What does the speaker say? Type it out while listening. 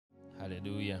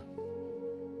Hallelujah.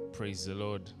 Praise the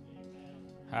Lord.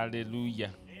 Hallelujah.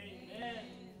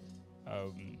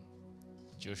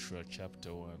 Joshua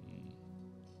chapter 1.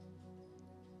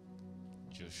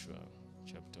 Joshua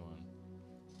chapter 1.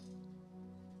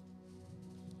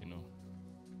 You know,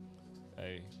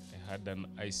 I had an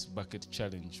ice bucket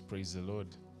challenge. Praise the Lord.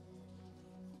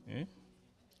 Eh?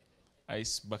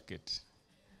 Ice bucket.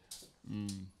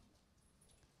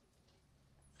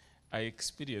 I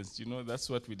experienced, that's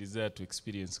what we desire to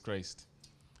experience, Christ.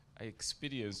 I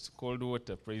experienced cold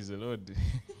water, praise the Lord.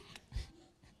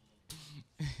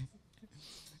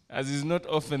 As is not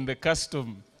often the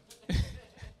custom.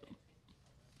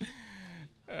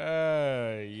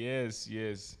 Yes.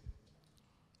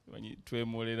 When you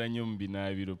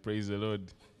praise the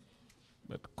Lord.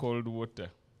 But cold water,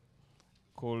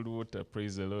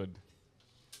 praise the Lord.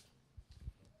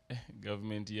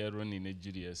 Government here run in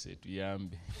Nigeria said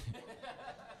yambe.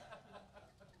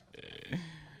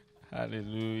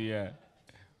 Hallelujah.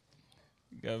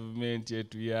 Government yet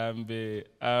yambe.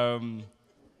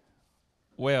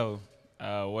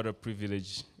 What a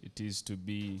privilege it is to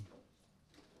be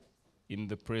in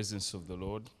the presence of the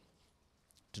Lord,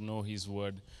 to know His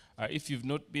word. If you've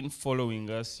not been following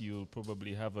us, you'll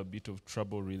probably have a bit of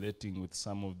trouble relating with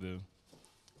some of the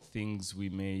things we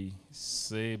may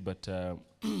say, but the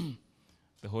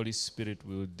Holy Spirit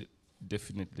will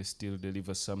definitely still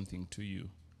deliver something to you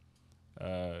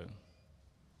to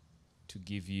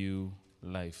give you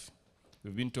life.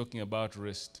 We've been talking about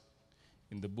rest.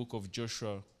 In the book of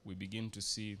Joshua, we begin to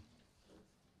see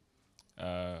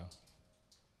the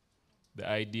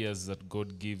ideas that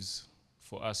God gives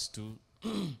for us to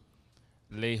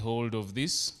lay hold of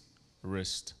this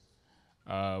rest.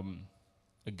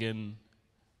 Again,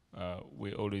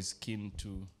 we're always keen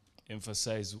to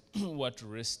emphasize what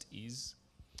rest is.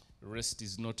 Rest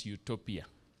is not utopia.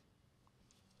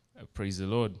 Praise the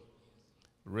Lord.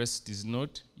 Rest is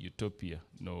not utopia.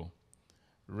 No.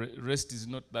 Rest is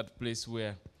not that place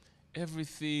where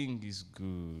everything is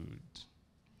good.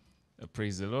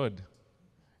 Praise the Lord.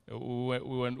 We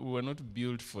were not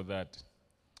built for that.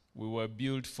 We were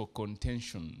built for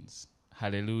contentions.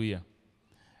 Hallelujah.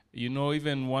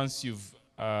 Even once you've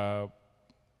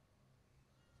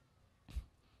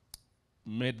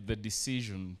made the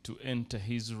decision to enter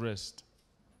His rest,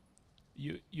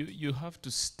 you have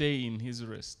to stay in His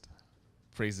rest.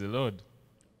 Praise the Lord.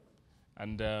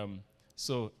 And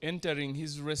so entering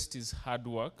His rest is hard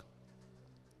work.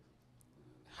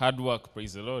 Hard work,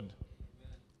 praise the Lord.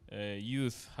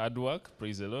 Youth, hard work,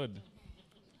 praise the Lord.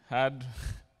 Hard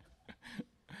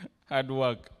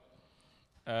work.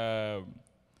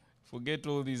 Forget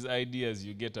all these ideas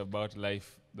you get about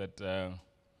life that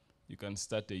you can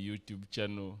start a YouTube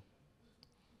channel.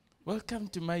 Welcome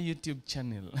to my YouTube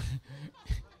channel.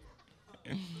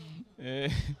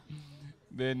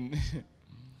 Then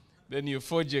you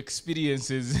forge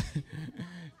experiences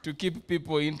to keep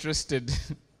people interested.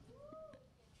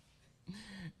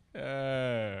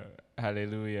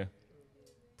 Hallelujah.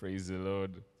 Praise the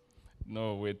Lord.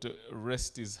 No,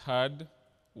 rest is hard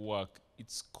work.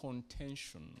 It's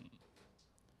contention.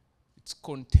 It's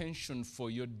contention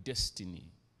for your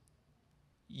destiny.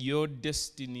 Your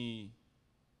destiny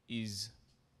is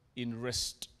in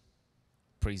rest.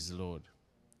 Praise the Lord.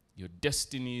 Your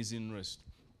destiny is in rest.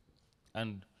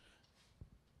 And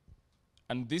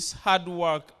this hard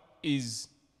work is,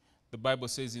 the Bible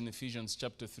says in Ephesians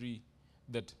chapter 3,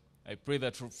 that I pray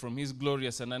that from His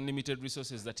glorious and unlimited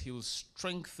resources that He will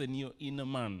strengthen your inner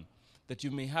man, that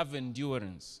you may have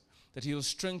endurance, that He will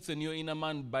strengthen your inner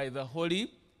man by the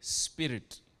Holy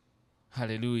Spirit.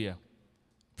 Hallelujah.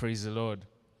 Praise the Lord.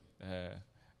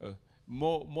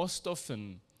 Most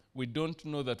often, we don't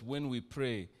know that when we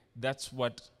pray, that's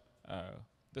what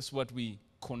we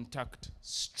contact,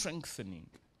 strengthening.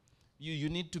 You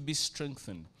need to be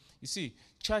strengthened. You see,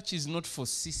 church is not for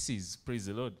sissies, praise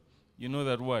the Lord. You know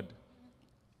that word?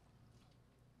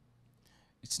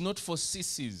 It's not for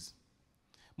sissies.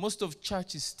 Most of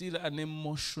church is still an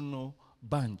emotional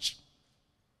bunch.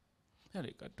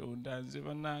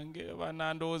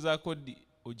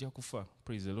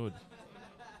 Praise the Lord.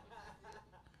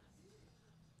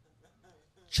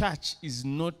 Church is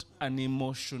not an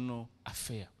emotional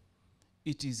affair.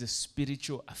 It is a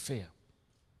spiritual affair.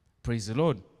 Praise the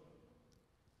Lord.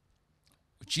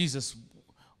 Jesus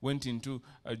went into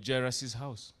Jairus'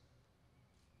 house,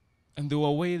 and they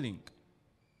were wailing.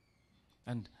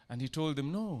 And He told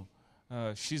them, no,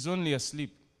 she's only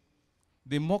asleep.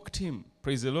 They mocked Him.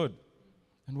 Praise the Lord.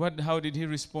 And how did He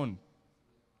respond?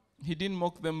 He didn't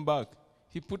mock them back.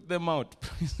 He put them out.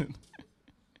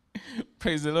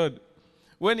 Praise the Lord.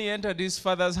 When He entered His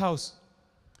Father's house,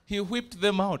 He whipped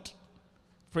them out.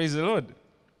 Praise the Lord.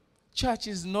 Church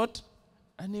is not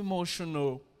an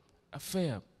emotional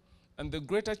affair. And the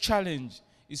greater challenge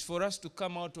is for us to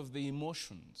come out of the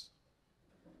emotions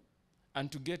and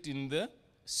to get in the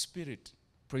spirit.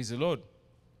 Praise the Lord.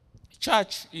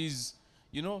 Church is,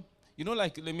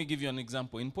 like, let me give you an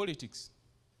example. In politics,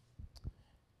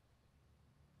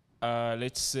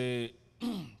 let's say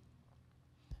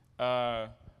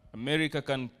America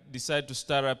can decide to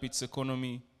start up its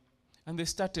economy and they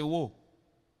start a war.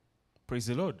 Praise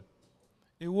the Lord.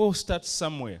 A war starts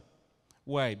somewhere.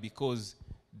 Why? Because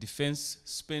defense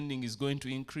spending is going to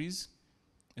increase,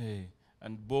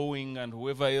 and Boeing and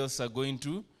whoever else are going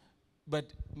to.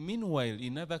 But meanwhile,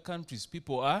 in other countries,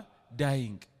 people are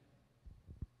dying.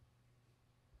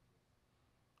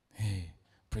 Hey,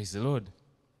 praise the Lord.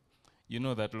 You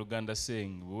know that Luganda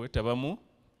saying, "Wetabamu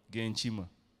genchima."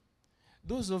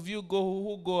 Those of you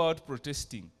who go out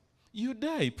protesting, you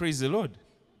die. Praise the Lord.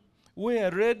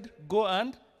 Wear red, go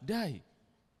and die.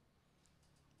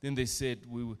 Then they said,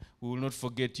 we will not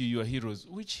forget you, you are heroes.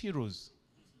 Which heroes?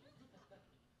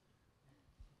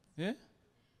 Yeah?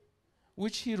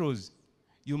 Which heroes?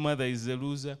 Your mother is the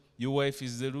loser, your wife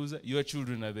is the loser, your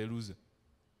children are the loser.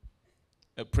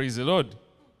 Praise the Lord.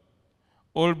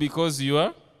 All because you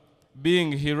are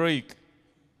being heroic.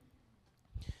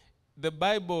 The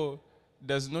Bible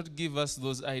does not give us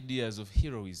those ideas of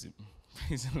heroism.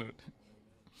 Praise the Lord.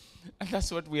 And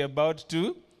that's what we're about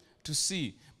to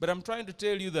see. But I'm trying to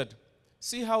tell you that,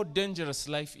 see how dangerous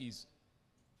life is.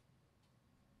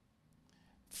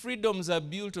 Freedoms are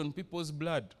built on people's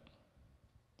blood.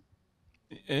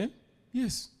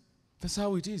 Yes, that's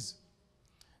how it is.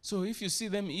 So if you see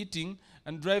them eating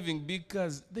and driving big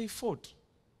cars, they fought.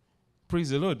 Praise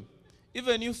the Lord.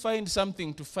 Even you find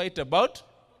something to fight about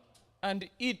and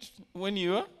eat when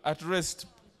you are at rest.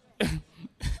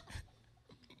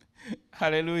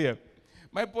 Hallelujah.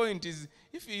 My point is,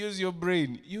 if you use your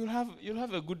brain, you'll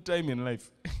have a good time in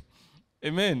life.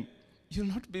 Amen. You'll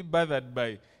not be bothered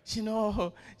by,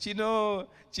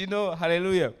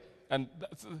 hallelujah. And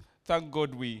thank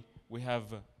God we have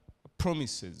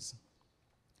promises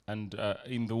and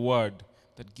in the word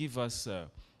that give us a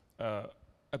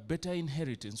better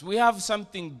inheritance. We have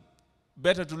something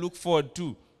better to look forward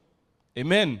to.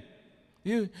 Amen.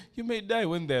 You may die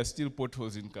when there are still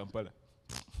potholes in Kampala.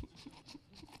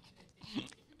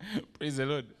 Praise the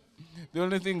Lord. The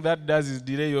only thing that does is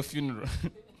delay your funeral.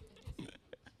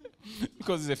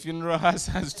 Because the funeral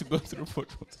has to go through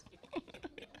potholes.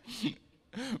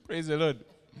 Praise the Lord.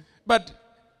 But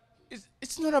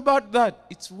it's not about that.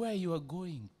 It's where you are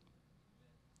going.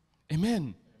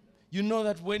 Amen. You know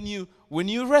that when you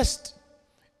rest,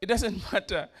 it doesn't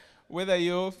matter whether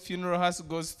your funeral house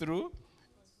goes through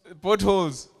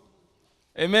potholes.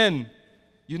 Amen.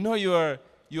 You know you are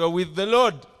with the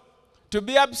Lord. To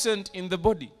be absent in the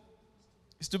body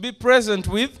is to be present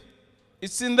with.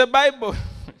 It's in the Bible.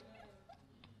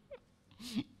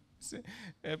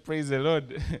 Praise the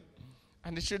Lord.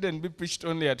 And it shouldn't be preached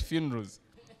only at funerals.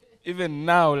 Even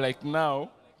now, like now.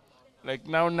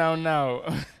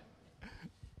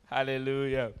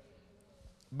 Hallelujah.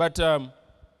 But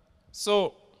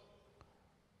so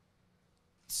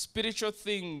spiritual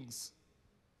things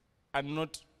are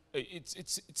not.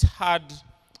 It's hard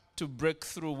to break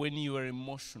through when you are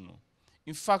emotional.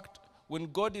 In fact,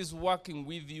 when God is working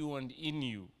with you and in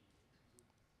you,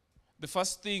 the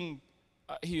first thing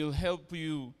He'll help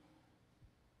you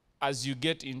as you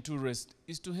get into rest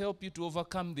is to help you to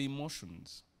overcome the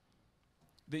emotions.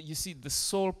 You see, the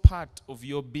soul part of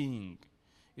your being,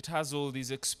 it has all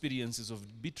these experiences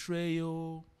of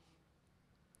betrayal,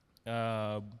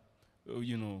 bad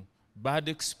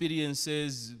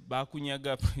experiences,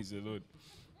 bakunyaga, praise the Lord.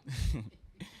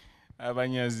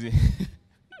 Abanyazi.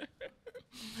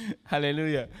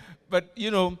 Hallelujah. But,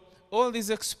 all these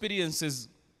experiences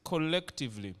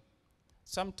collectively,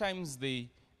 sometimes they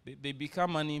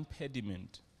become an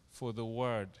impediment for the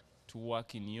word to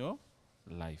work in your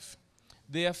life.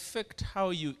 They affect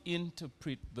how you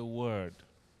interpret the word,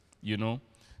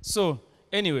 So,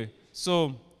 anyway,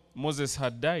 Moses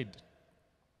had died.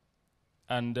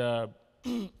 And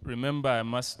remember, I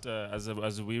must, as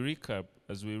we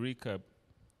recap,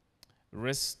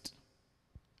 rest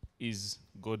is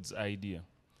God's idea.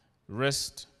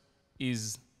 Rest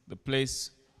is the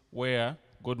place where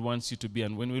God wants you to be.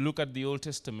 And when we look at the Old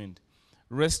Testament,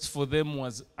 rest for them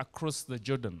was across the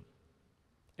Jordan.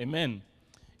 Amen.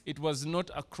 It was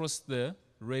not across the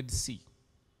Red Sea.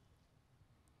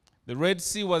 The Red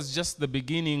Sea was just the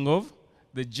beginning of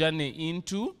the journey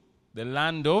into the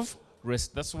land of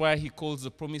rest. That's why He calls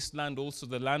the promised land also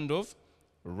the land of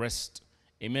rest.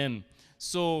 Amen.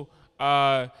 So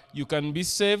you can be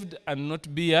saved and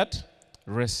not be at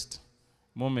rest.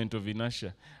 Moment of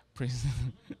inertia. Praise.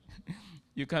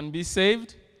 You can be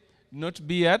saved, not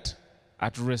be at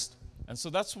rest. And so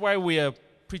that's why we are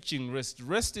preaching rest.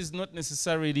 Rest is not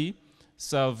necessarily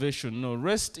salvation. No,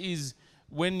 rest is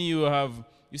when you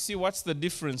see what's the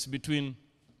difference between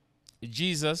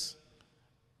Jesus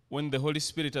when the Holy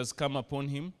Spirit has come upon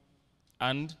him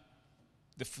and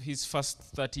his first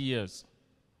 30 years.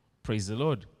 Praise the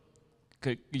Lord.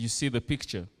 You see the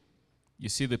picture. You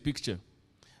see the picture.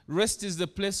 Rest is the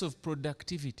place of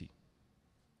productivity.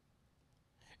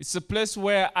 It's a place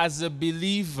where, as a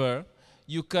believer,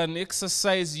 you can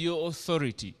exercise your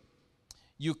authority.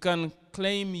 You can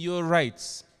claim your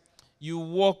rights. You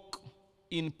walk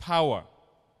in power.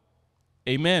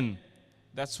 Amen.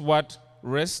 That's what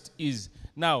rest is.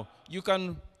 Now, you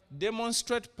can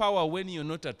demonstrate power when you're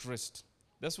not at rest.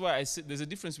 That's why I said there's a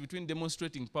difference between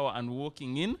demonstrating power and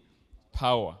walking in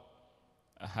power.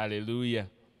 Hallelujah.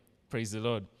 Praise the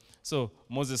Lord. So,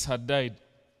 Moses had died.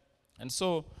 And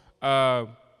so,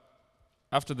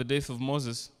 after the death of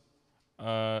Moses,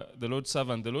 the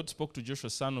Lord spoke to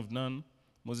Joshua, son of Nun,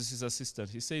 Moses'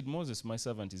 assistant. He said, Moses, my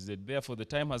servant, is dead. Therefore, the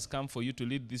time has come for you to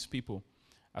lead these people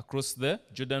across the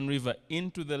Jordan River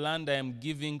into the land I am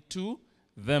giving to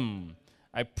them.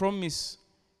 I promise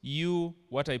you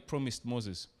what I promised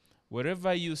Moses.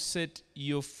 Wherever you set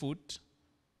your foot,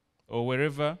 or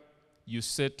wherever you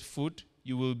set foot,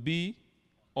 you will be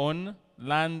on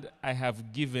land I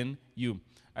have given you.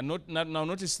 And now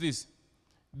notice this.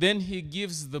 Then he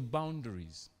gives the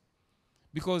boundaries.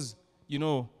 Because, in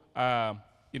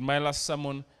my last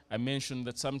sermon, I mentioned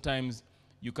that sometimes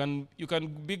you can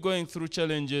be going through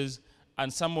challenges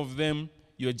and some of them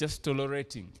you're just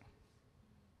tolerating.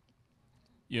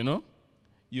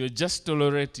 You're just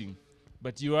tolerating.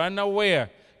 But you are unaware.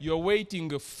 You're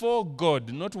waiting for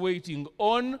God, not waiting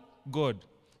on God.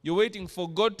 You're waiting for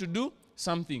God to do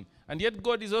something. And yet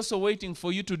God is also waiting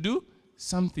for you to do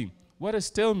something. What a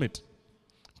stalemate.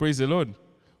 Praise the Lord.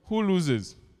 Who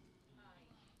loses?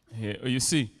 Yeah, you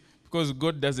see, because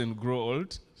God doesn't grow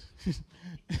old.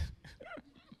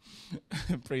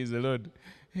 Praise the Lord.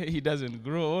 He doesn't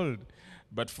grow old.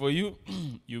 But for you,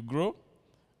 you grow,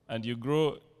 and you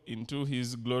grow into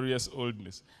his glorious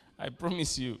oldness. I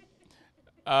promise you,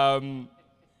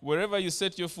 wherever you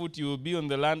set your foot, you will be on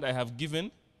the land I have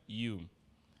given you.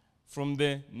 From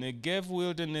the Negev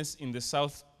wilderness in the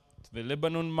south to the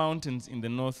Lebanon mountains in the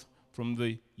north, from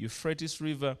the Euphrates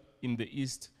River in the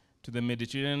east to the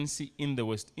Mediterranean Sea in the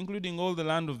west, including all the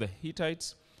land of the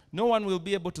Hittites, no one will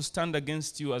be able to stand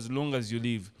against you as long as you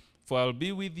live. For I will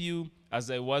be with you as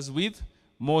I was with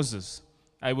Moses.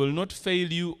 I will not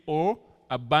fail you or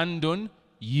abandon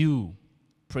you.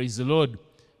 Praise the Lord.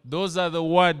 Those are the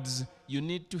words you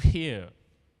need to hear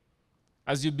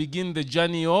as you begin the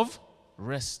journey of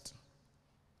rest.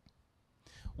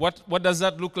 What does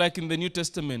that look like in the New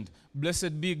Testament?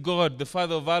 Blessed be God, the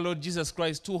Father of our Lord Jesus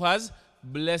Christ, who has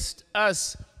blessed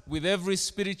us with every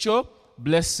spiritual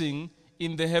blessing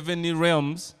in the heavenly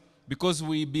realms because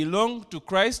we belong to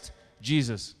Christ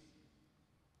Jesus.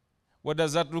 What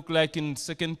does that look like in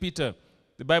 2 Peter?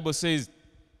 The Bible says,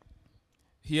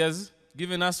 He has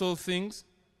given us all things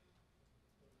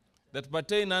that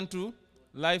pertain unto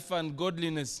life and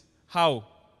godliness. How?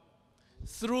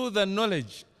 Through the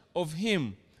knowledge of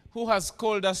Him who has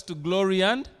called us to glory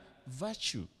and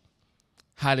virtue.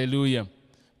 Hallelujah.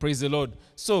 Praise the Lord.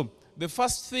 So, the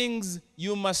first things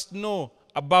you must know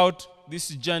about this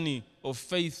journey of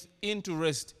faith into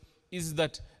rest is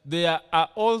that there are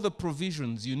all the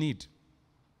provisions you need.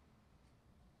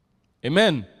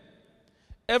 Amen.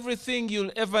 Everything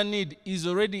you'll ever need is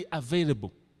already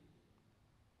available.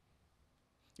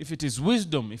 If it is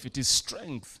wisdom, if it is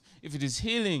strength, if it is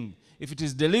healing, if it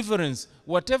is deliverance,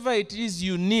 whatever it is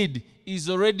you need is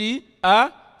already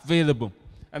available.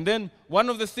 And then one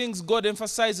of the things God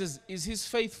emphasizes is His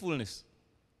faithfulness.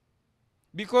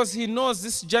 Because He knows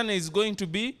this journey is going to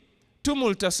be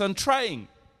tumultuous and trying.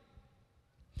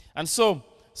 And so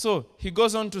He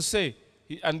goes on to say,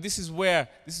 and this is where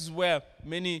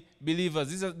many believers,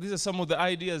 these are some of the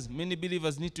ideas many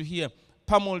believers need to hear,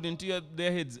 pummeled into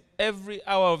their heads every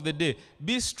hour of the day.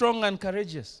 Be strong and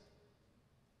courageous.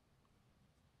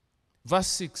 Verse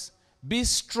 6, be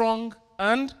strong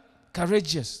and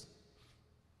courageous.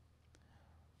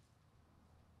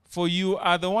 For you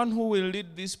are the one who will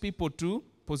lead these people to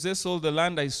possess all the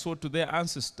land I swore to their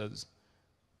ancestors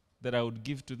that I would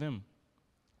give to them.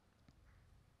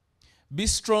 Be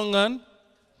strong and,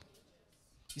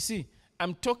 you see,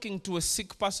 I'm talking to a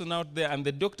sick person out there and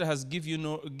the doctor has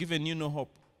given you no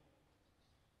hope.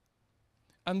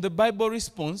 And the Bible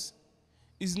response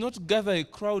is not gather a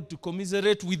crowd to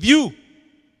commiserate with you.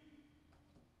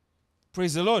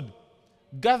 Praise the Lord.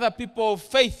 Gather people of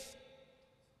faith,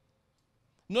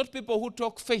 not people who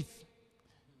talk faith.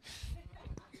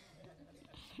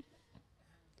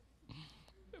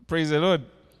 Praise the Lord.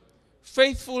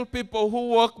 Faithful people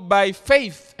who walk by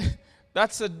faith.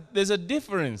 There's a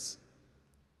difference.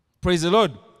 Praise the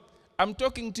Lord. I'm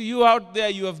talking to you out there.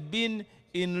 You have been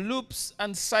in loops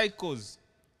and cycles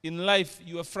in life.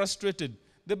 You are frustrated.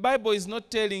 The Bible is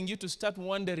not telling you to start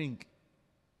wondering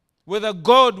whether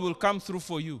God will come through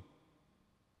for you.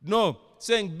 No,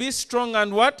 saying be strong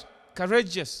and what?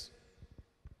 Courageous.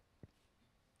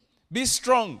 Be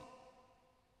strong.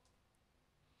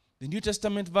 The New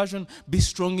Testament version, be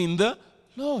strong in the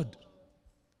Lord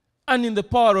and in the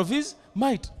power of his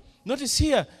might. Notice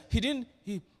here,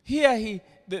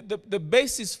 the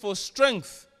basis for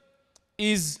strength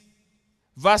is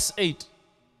verse 8.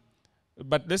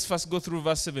 But let's first go through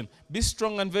verse 7. Be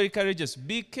strong and very courageous.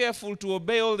 Be careful to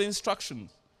obey all the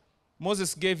instructions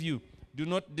Moses gave you. Do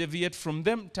not deviate from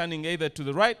them, turning either to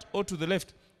the right or to the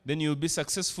left. Then you'll be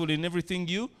successful in everything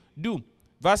you do.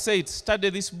 Verse 8, study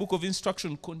this book of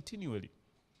instruction continually.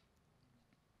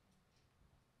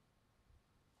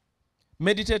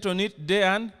 Meditate on it day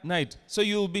and night, so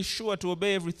you'll be sure to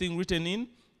obey everything written in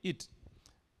it.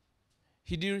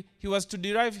 He was to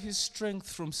derive his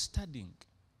strength from studying.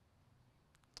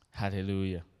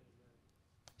 Hallelujah.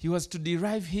 He was to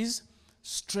derive his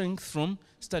strength from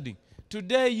studying.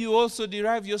 Today you also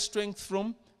derive your strength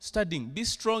from studying. Be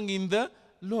strong in the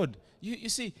Lord. You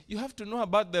see, you have to know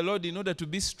about the Lord in order to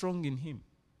be strong in him.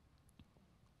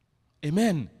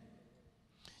 Amen.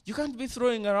 You can't be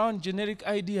throwing around generic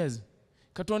ideas.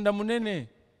 Katonda munene.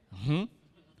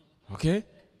 Okay.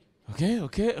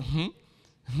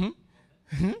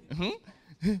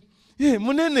 Yeah,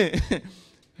 munene.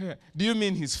 Do you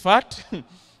mean he's fat?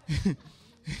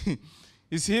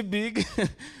 Is he big?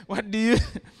 What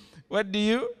do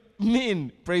you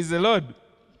mean? Praise the Lord.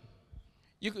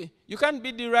 You can't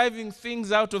be deriving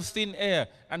things out of thin air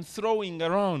and throwing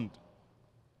around.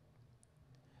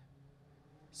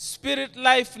 Spirit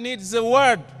life needs a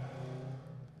word.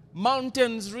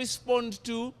 Mountains respond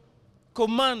to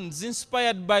commands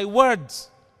inspired by words,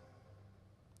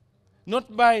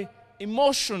 not by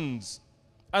emotions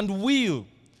and will.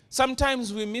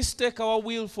 Sometimes we mistake our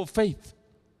will for faith.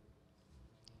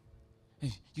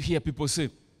 You hear people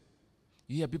say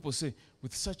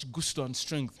with such gusto and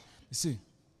strength, they say,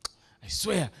 I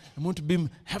swear,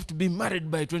 have to be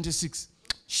married by 26.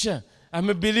 Sure,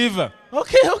 I'm a believer.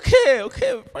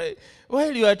 Okay.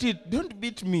 While you're at it, don't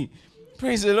beat me.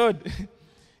 Praise the Lord.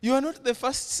 You are not the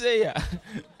first sayer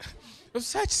of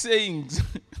such sayings.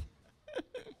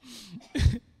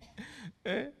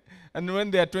 And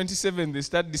when they are 27, they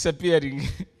start disappearing.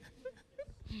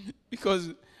 Because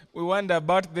we wonder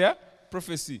about their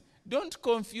prophecy. Don't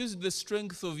confuse the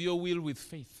strength of your will with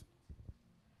faith.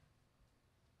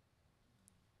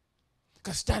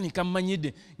 Kasitani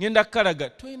kamanyide ngenda kalaga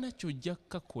toyina kyojja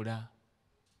kakola.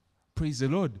 Praise the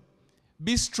Lord.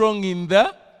 Be strong in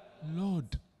the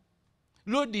Lord.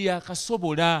 Lord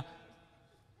yakasobola.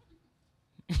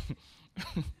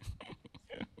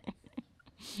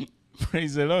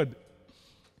 Praise the Lord.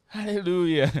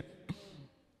 Hallelujah.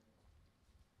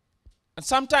 And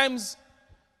sometimes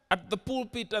at the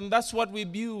pulpit, and that's what we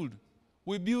build.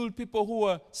 We build people who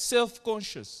are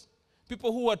self-conscious,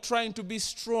 people who are trying to be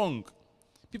strong,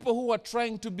 people who are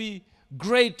trying to be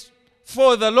great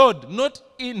for the Lord, not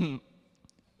in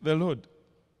the Lord.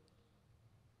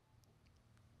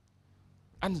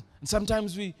 And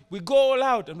sometimes we go all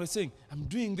out and we're saying, I'm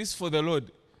doing this for the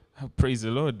Lord. Praise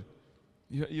the Lord.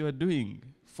 You are doing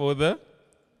for the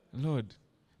Lord.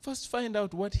 First find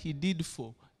out what he did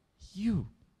for you.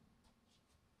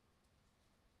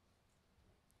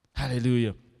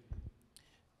 Hallelujah.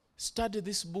 Study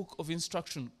this book of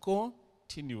instruction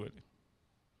continually.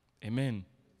 Amen.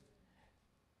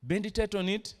 Meditate on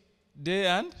it day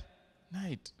and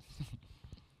night.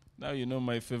 Now you know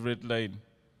my favorite line.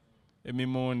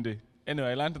 Emimonde. Anyway,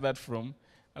 I learned that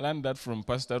from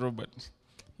Pastor Robert.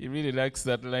 He really likes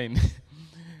that line.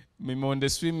 Mimonde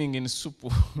swimming in soup.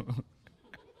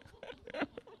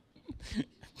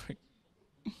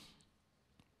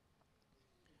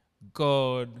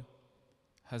 God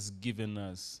has given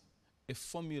us a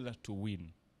formula to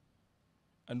win.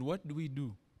 And what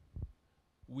do?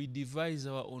 We devise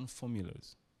our own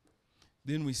formulas.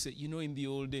 Then we say, in the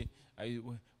old day,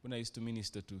 when I used to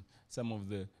minister to some of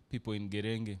the people in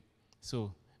Gerenge,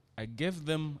 so I gave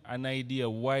them an idea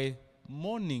why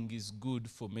morning is good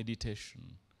for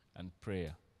meditation and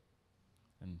prayer.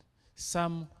 And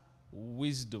Some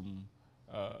wisdom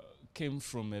came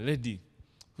from a lady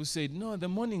who said, no, the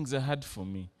mornings are hard for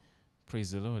me.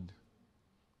 Praise the Lord.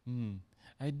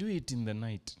 I do it in the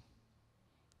night.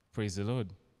 Praise the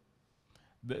Lord.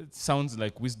 That sounds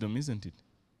like wisdom, isn't it?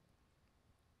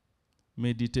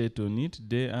 Meditate on it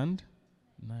day and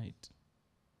night.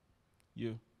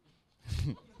 You.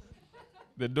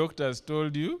 The doctor has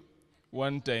told you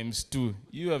 1 times 2.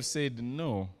 You have said,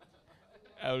 no,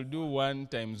 I'll do 1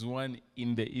 times 1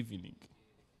 in the evening.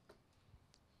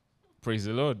 Praise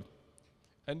the Lord.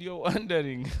 And you're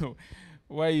wondering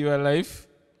why your life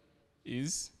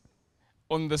is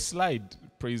on the slide.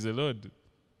 Praise the Lord.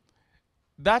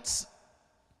 It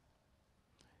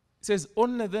says,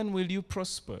 only then will you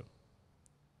prosper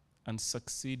and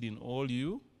succeed in all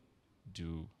you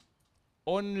do.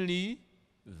 Only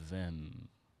then.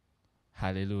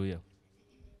 Hallelujah.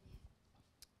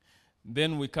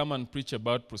 Then we come and preach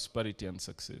about prosperity and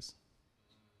success.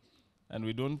 And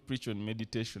we don't preach on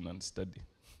meditation and study.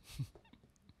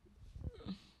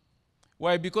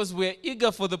 Why? Because we're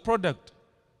eager for the product.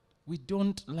 We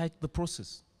don't like the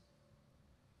process.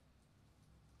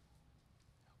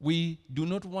 We do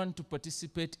not want to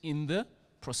participate in the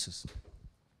process.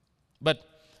 But,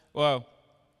 well,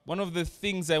 one of the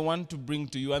things I want to bring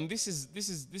to you, and this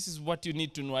is what you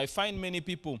need to know. I find many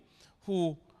people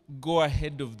who go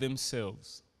ahead of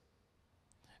themselves.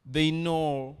 They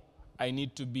know I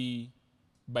need to be,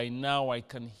 by now I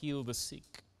can heal the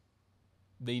sick.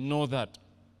 They know that.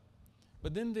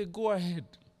 But then they go ahead.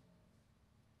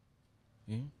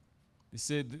 Yeah? They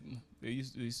said, they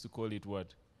used to call it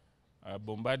what?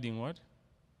 Bombarding what?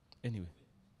 Anyway.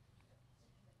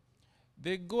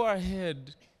 They go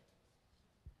ahead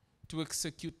to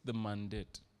execute the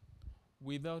mandate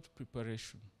without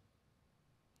preparation.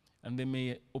 And they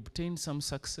may obtain some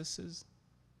successes,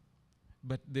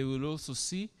 but they will also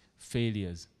see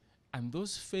failures. And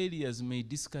those failures may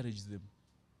discourage them.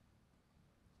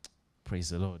 Praise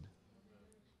the Lord.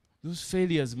 Those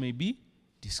failures may be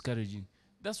discouraging.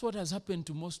 That's what has happened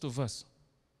to most of us.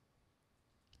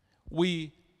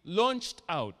 We launched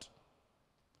out.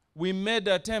 We made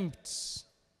attempts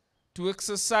to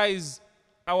exercise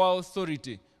our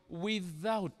authority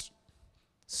without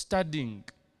studying,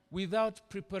 without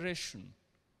preparation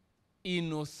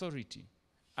in authority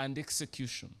and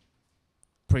execution.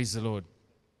 Praise the Lord.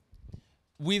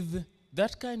 With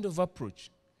that kind of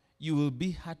approach, you will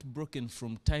be heartbroken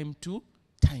from time to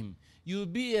time. You will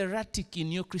be erratic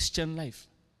in your Christian life.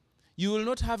 You will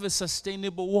not have a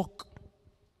sustainable walk.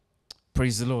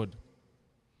 Praise the Lord.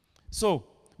 So,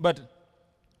 but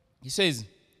he says,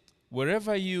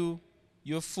 wherever your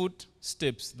foot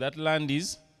steps, that land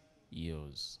is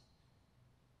yours.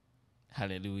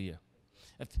 Hallelujah.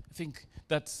 I think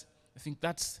that's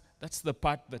the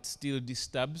part that still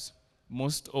disturbs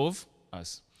most of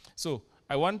us. So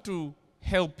I want to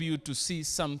help you to see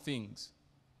some things.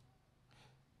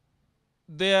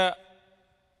 There,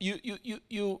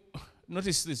 you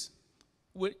notice this.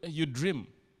 You dream,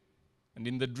 and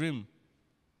in the dream,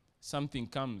 something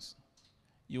comes.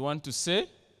 You want to say,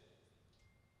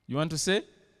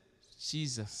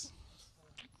 Jesus.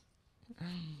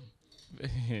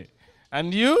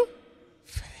 And you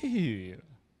fail.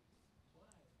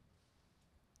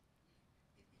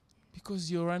 Because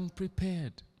you're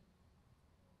unprepared.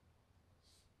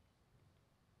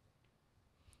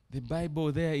 The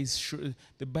Bible there is sure,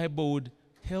 the Bible would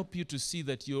help you to see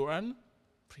that you're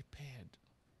unprepared.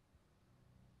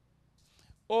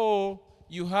 Or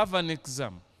you have an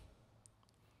exam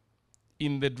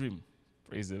in the dream.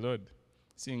 Praise the Lord.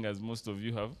 Seeing as most of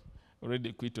you have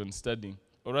already quit on studying,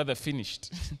 or rather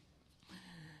finished.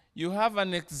 You have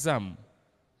an exam.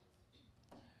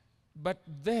 But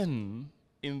then,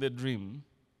 in the dream,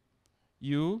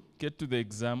 you get to the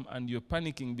exam and you're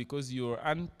panicking because you're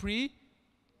unprepared.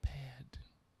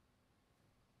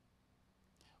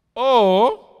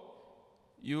 Or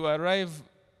you arrive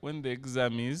when the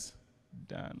exam is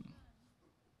done.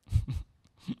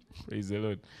 Praise the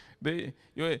Lord.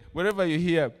 Wherever you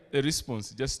hear a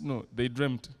response, just know they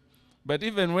dreamt. But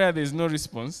even where there's no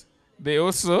response, they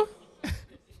also...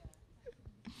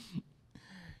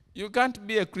 You can't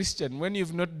be a Christian when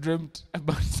you've not dreamt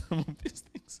about some of these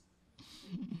things.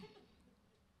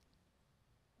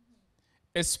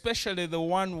 Especially the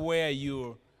one where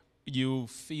you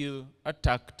feel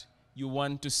attacked, you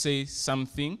want to say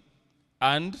something,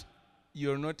 and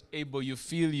you're not able, you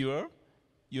feel you're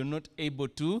not able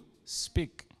to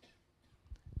speak.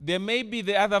 There may be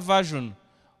the other version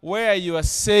where you are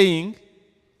saying,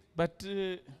 but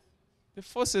the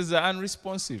forces are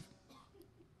unresponsive.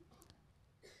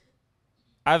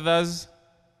 Others,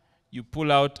 You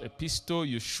pull out a pistol,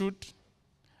 you shoot,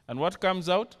 and what comes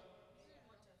out?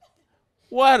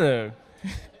 Water.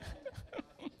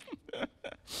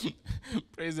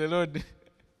 Praise the Lord.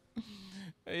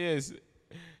 Yes,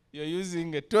 you're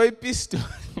using a toy pistol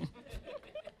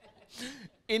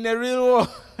in a real war.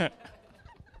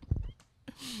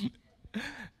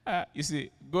 You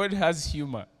see, God has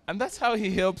humor, and that's how he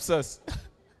helps us.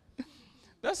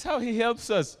 That's how he helps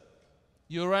us.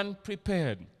 You're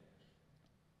unprepared.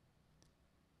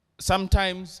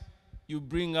 Sometimes you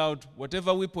bring out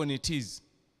whatever weapon it is,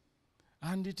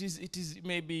 and it is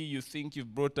maybe you think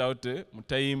you've brought out a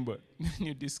mutaimba, then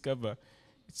you discover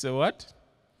it's a what?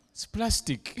 It's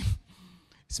plastic.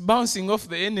 It's bouncing off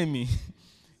the enemy.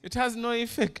 It has no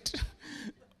effect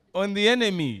on the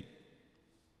enemy.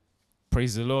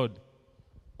 Praise the Lord.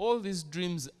 All these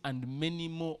dreams and many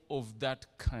more of that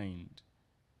kind,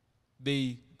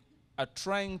 they are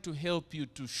trying to help you,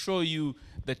 to show you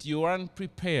that you are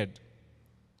unprepared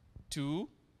to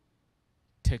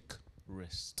take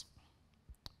rest.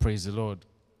 Praise the Lord.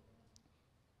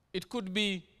 It could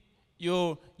be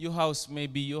your house,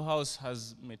 maybe your house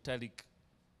has metallic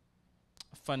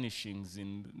furnishings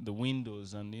in the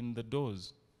windows and in the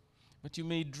doors. But you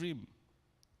may dream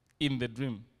in the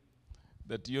dream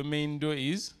that your main door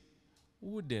is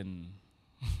wooden.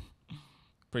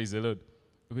 Praise the Lord.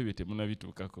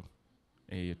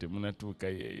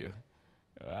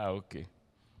 Okay.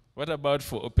 What about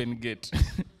for open gate?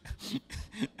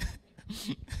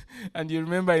 And you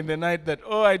remember in the night that,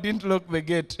 oh, I didn't lock the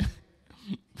gate.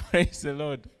 Praise the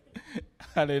Lord.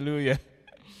 Hallelujah.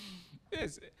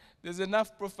 Yes, there's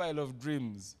enough profile of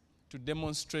dreams to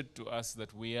demonstrate to us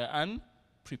that we are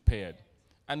unprepared.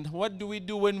 And what do we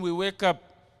do when we wake up?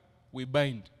 We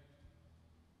bind.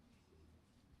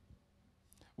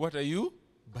 What are you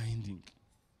binding?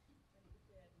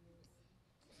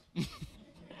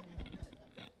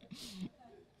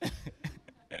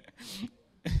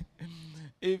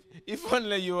 If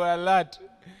only you were alert,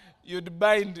 you'd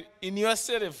bind in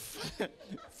yourself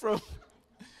from,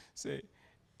 say,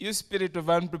 you spirit of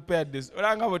unpreparedness.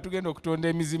 Oranga bwetugenda okutonda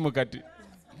emizimu kati.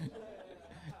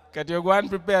 Kati ogwa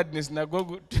unpreparedness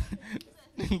nago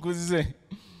nguze.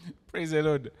 Praise the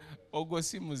Lord. Ogwo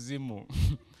si muzimu.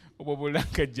 Obwo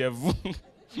bulanga javu.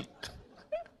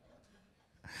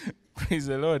 Praise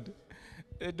the Lord.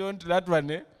 That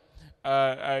one,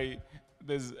 I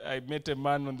met a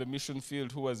man on the mission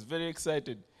field who was very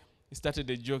excited. He started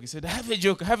a joke. He said, have a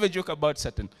joke about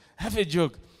Satan. Have a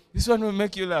joke. This one will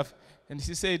make you laugh. And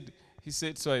he said,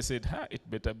 so I said, it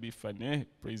better be funny.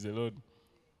 Praise the Lord.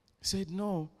 He said,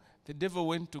 no, the devil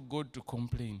went to God to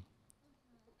complain.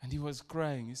 And he was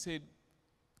crying. He said,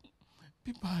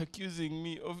 people are accusing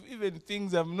me of even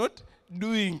things I'm not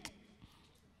doing.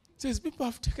 He says, people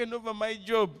have taken over my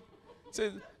job. He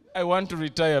says, I want to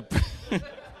retire.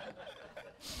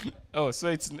 Oh, so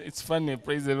it's funny.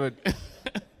 Praise the Lord.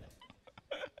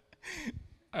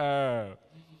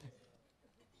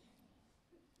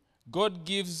 God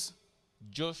gives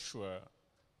Joshua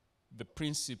the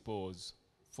principles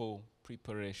for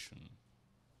preparation.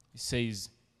 He says,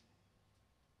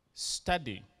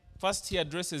 study. First, he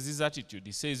addresses his attitude.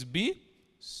 He says, be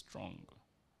strong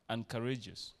and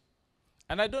courageous.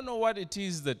 And I don't know what it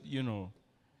is that,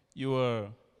 you are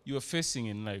facing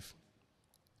in life.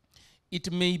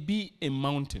 It may be a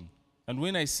mountain. And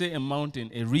when I say a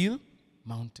mountain, a real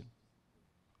mountain.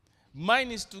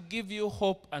 Mine is to give you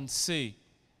hope and say,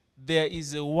 there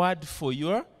is a word for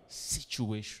your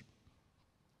situation.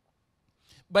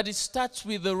 But it starts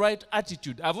with the right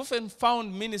attitude. I've often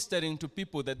found ministering to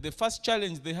people that the first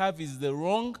challenge they have is the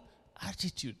wrong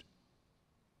attitude.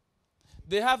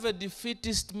 They have a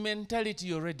defeatist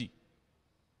mentality already.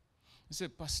 You say,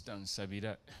 Pastor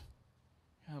Nsabira,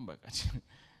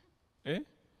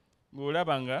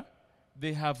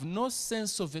 they have no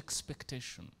sense of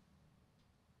expectation.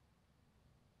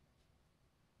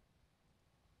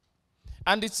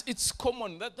 And it's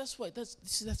common. That's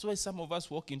why some of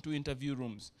us walk into interview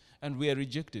rooms and we are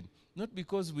rejected. Not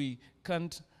because we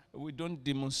don't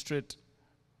demonstrate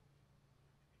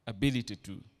ability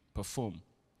to perform,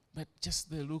 but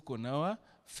just the look on our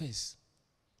face.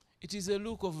 It is a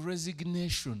look of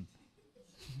resignation.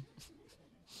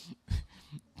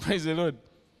 Praise the Lord.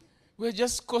 We're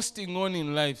just coasting on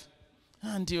in life.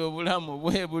 Life.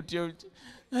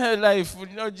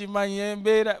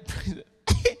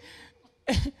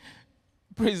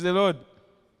 Praise the Lord.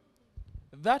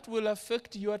 That will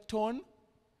affect your tone,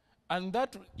 and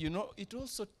that, it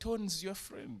also tones your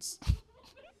friends.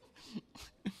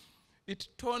 It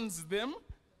tones them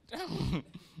down.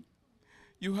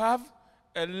 You have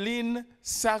a lean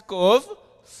circle of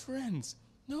friends.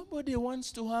 Nobody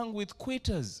wants to hang with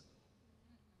quitters.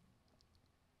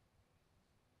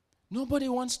 Nobody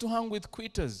wants to hang with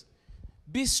quitters.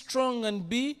 Be strong and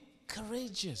be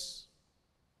courageous.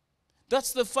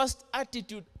 That's the first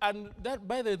attitude. And that,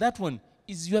 by the way, that one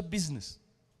is your business.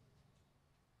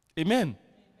 Amen.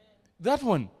 That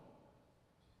one.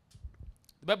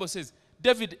 The Bible says,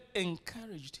 David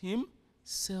encouraged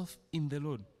himself in the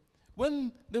Lord.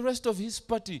 When the rest of his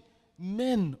party,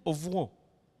 men of war,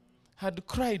 had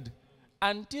cried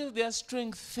until their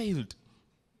strength failed,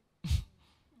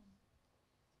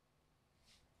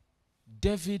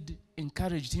 David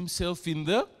encouraged himself in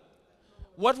the...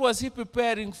 What was he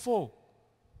preparing for?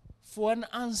 For an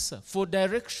answer, for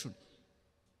direction.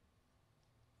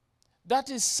 That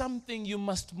is something you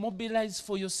must mobilize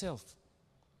for yourself.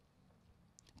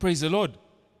 Praise the Lord.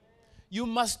 You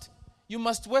must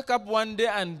wake up one day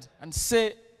and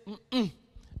say,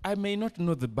 I may not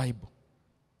know the Bible.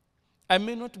 I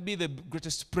may not be the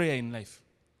greatest prayer in life,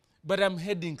 but I'm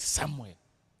heading somewhere.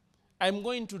 I'm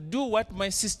going to do what my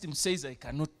system says I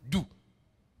cannot do.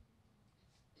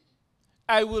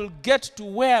 I will get to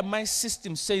where my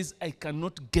system says I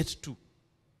cannot get to.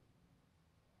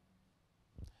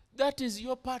 That is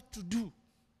your part to do.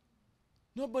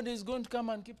 Nobody is going to come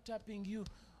and keep tapping you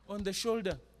on the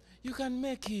shoulder. You can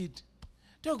make it.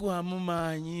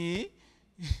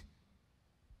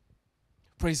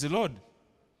 Praise the Lord.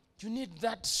 You need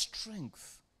that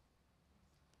strength.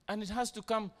 And it has to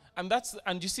come. And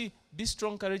you see, be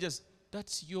strong, courageous.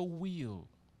 That's your will.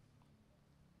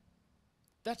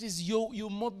 That is you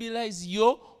mobilize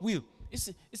your will.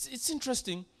 It's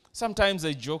interesting. Sometimes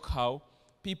I joke how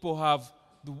people have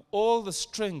all the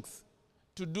strength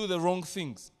to do the wrong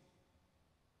things.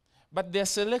 But they're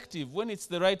selective. When it's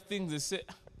the right thing, they say,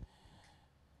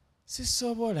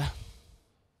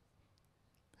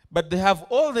 but they have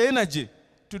all the energy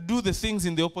to do the things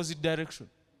in the opposite direction.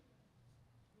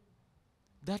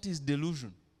 That is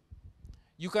delusion.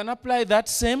 You can apply that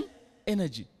same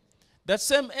energy. That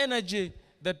same energy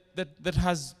that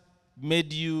has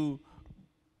made you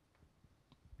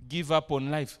give up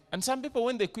on life. And some people,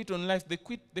 when they quit on life, they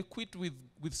quit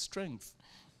with strength.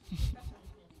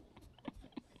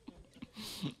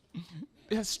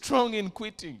 They are strong in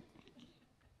quitting.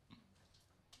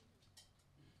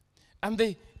 And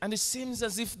it seems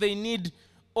as if they need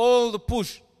all the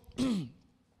push.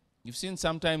 You've seen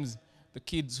sometimes the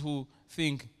kids who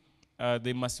think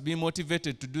they must be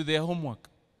motivated to do their homework.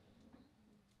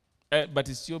 But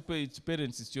it's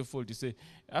parents, it's your fault. You say,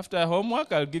 after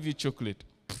homework, I'll give you chocolate.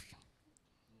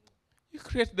 You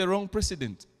create the wrong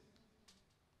precedent.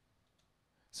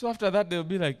 So after that, they'll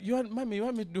be like, Mommy, you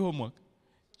want me to do homework?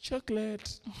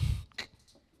 Chocolate.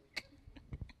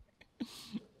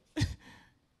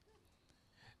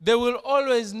 They will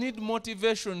always need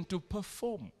motivation to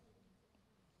perform.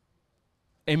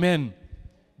 Amen.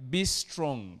 Be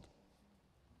strong.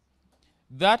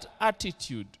 That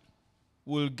attitude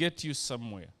will get you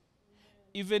somewhere.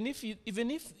 Even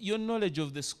if your knowledge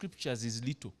of the scriptures is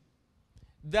little,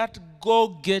 that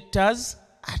go-getter's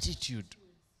attitude.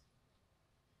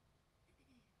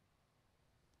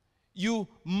 You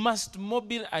must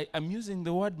mobilize. I'm using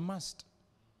the word must.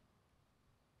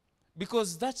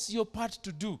 Because that's your part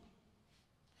to do.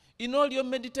 In all your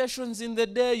meditations in the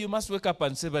day, you must wake up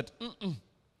and say, but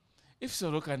if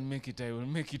Solo can make it, I will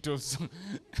make it also.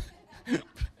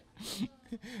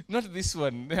 Not this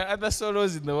one. There are other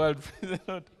sorrows in the world.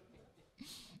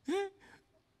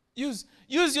 Use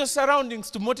your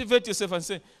surroundings to motivate yourself and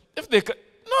say, if they can,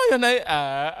 no, you're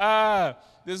not.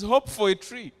 There's hope for a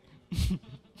tree.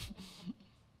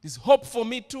 There's hope for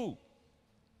me too.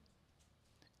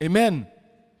 Amen.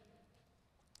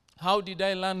 How did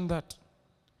I learn that?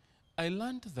 I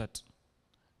learned that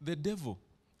the devil,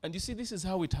 and you see, this is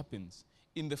how it happens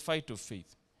in the fight of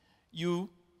faith. You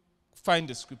find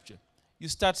the scripture, you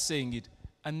start saying it,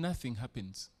 and nothing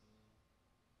happens.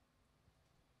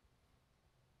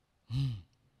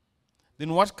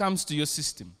 Then what comes to your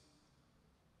system?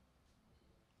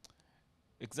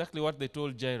 Exactly what they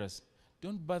told Jairus.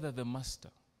 Don't bother the master.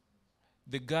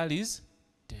 The girl is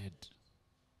dead.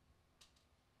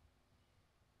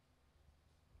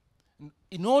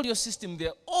 In all your system, there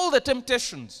are all the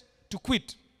temptations to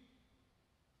quit.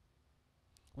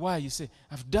 Why? You say,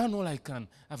 I've done all I can.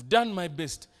 I've done my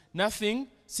best. Nothing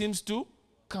seems to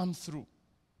come through.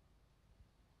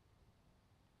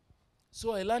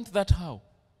 So I learned that how?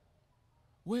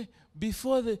 Where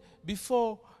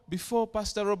before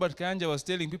Pastor Robert Kanja was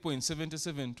telling people in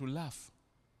 77 to laugh.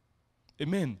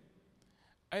 Amen.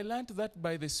 I learned that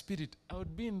by the Spirit. I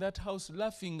would be in that house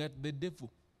laughing at the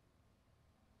devil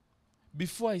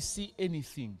before I see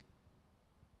anything.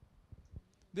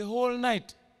 the whole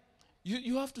night.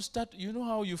 You have to start, you know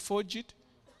how you forge it?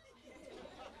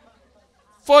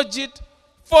 Forge it,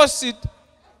 force it,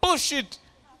 push it.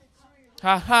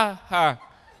 Ha ha ha.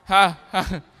 Ha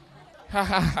ha ha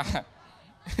ha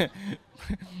ha.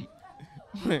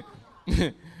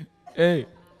 Hey,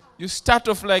 you start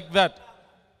off like that.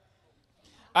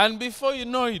 And before you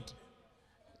know it,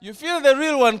 you feel the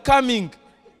real one coming.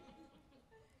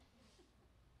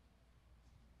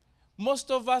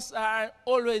 Most of us are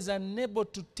always unable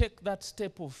to take that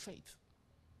step of faith.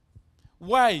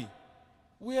 Why?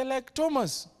 We are like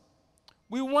Thomas.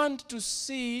 We want to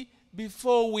see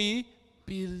before we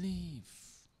believe.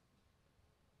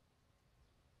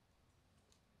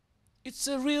 It's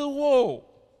a real war.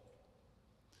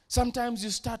 Sometimes you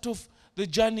start off the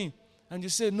journey and you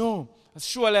say, no, as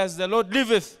surely as the Lord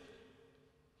liveth,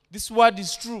 this word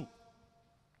is true.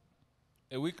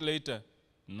 A week later,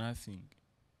 nothing.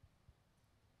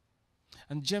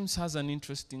 And James has an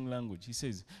interesting language. He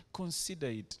says, consider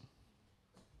it.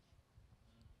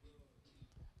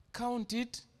 Count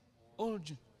it all.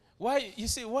 Why? You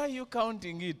say, why are you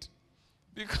counting it?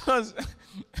 Because,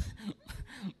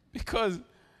 because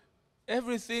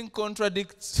everything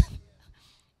contradicts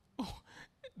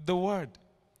the word.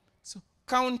 So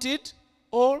count it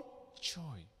all joy.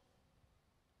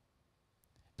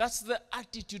 That's the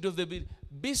attitude of the believer.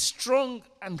 Be strong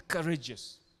and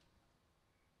courageous.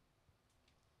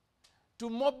 To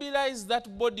mobilize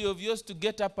that body of yours to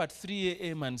get up at 3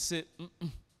 a.m. and say,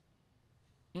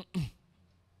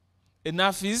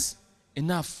 enough is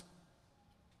enough.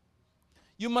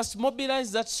 You must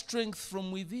mobilize that strength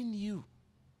from within you.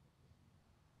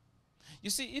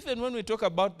 You see, even when we talk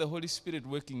about the Holy Spirit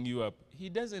waking you up, He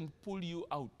doesn't pull you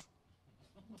out.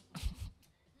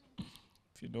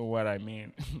 If you know what I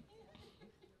mean.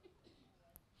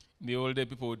 The older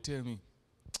people would tell me,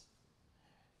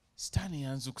 Stani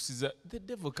Anzukusiza, the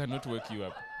devil cannot wake you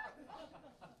up.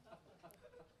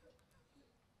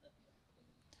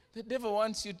 The devil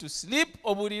wants you to sleep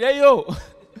or burireyo.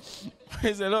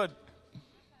 Praise the Lord.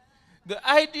 The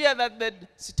idea that the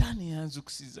Sitani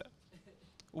Anzukusiza.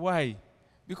 Why?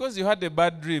 Because you had a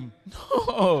bad dream.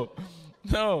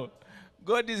 No.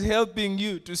 God is helping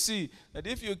you to see that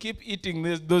if you keep eating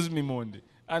those mimondi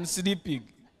and sleeping,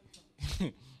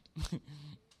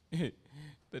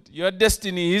 that your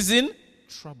destiny is in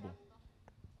trouble.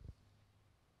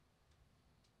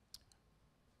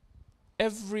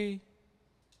 Every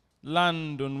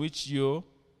land on which you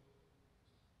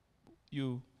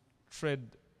tread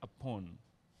upon,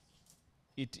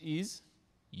 it is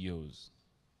yours.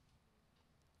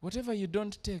 Whatever you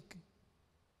don't take,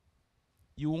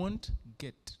 you won't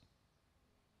get.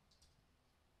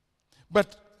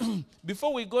 But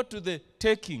before we go to the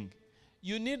taking,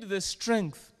 you need the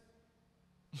strength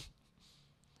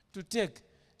to take.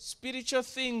 Spiritual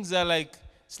things are like,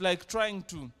 it's like trying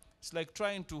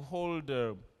to hold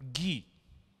ghee.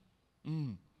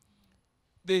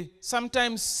 They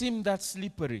sometimes seem that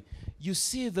slippery. You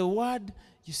see the word,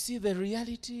 you see the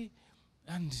reality,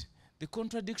 and the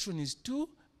contradiction is too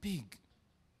big.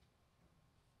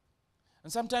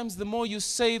 And sometimes the more you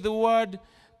say the word,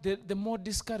 the more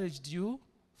discouraged you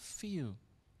feel.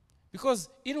 Because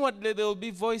inwardly there will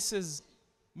be voices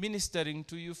ministering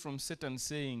to you from Satan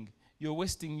saying, you're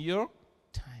wasting your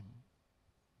time.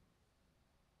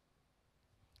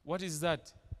 What is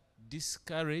that?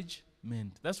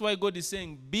 Discouragement. That's why God is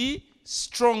saying, be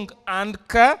strong and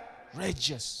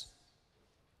courageous.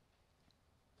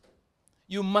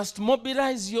 You must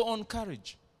mobilize your own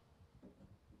courage.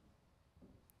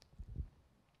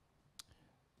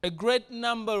 A great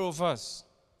number of us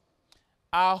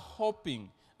are hoping,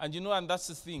 and that's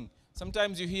the thing.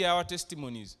 Sometimes you hear our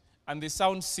testimonies, and they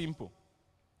sound simple.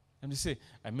 And you say,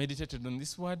 I meditated on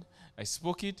this word, I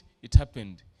spoke it, it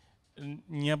happened.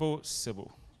 Nyabo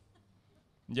sebo.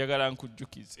 Njagala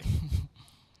nkujjukize.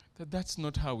 That's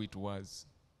not how it was.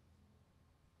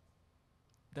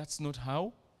 That's not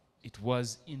how it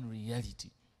was in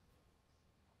reality.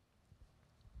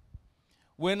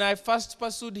 When I first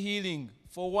pursued healing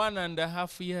for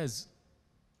 1.5 years,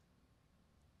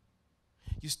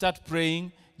 you start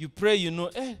praying, you pray,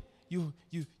 you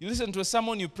listen to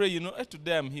someone, you pray,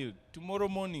 today I'm healed. Tomorrow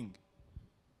morning,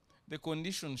 the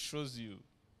condition shows you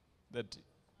that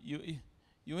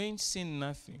you ain't seen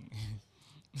nothing.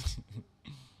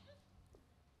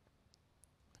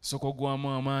 Soko gwamu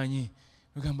amaanyi.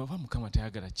 Ugamba oba Mukama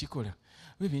tayagala kikola.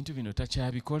 Oba ebintu bino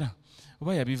takyabikola.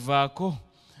 Oba yabivaako.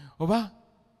 Oba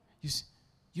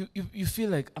you feel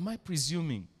like, am I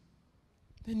presuming?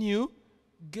 Then you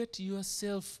get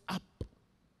yourself up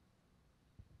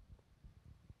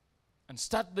and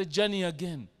start the journey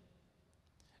again.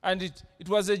 And it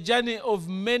was a journey of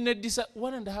many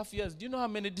 1.5 years. Do you know how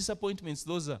many disappointments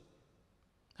those are?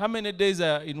 How many days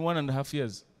are in 1.5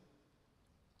 years?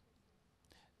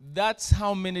 That's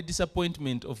how many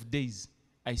disappointment of days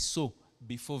I saw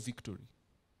before victory.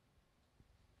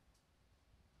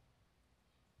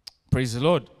 Praise the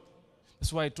Lord.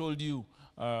 That's why I told you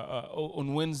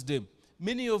on Wednesday,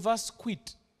 many of us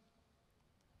quit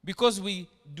because we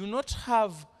do not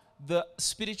have the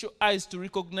spiritual eyes to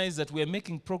recognize that we are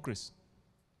making progress.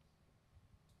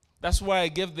 That's why I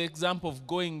gave the example of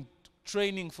going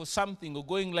training for something or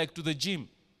going like to the gym.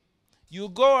 You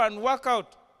go and work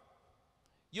out.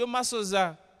 Your muscles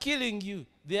are killing you.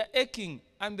 They are aching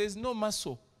and there's no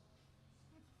muscle.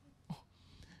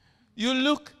 You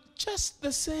look just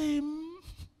the same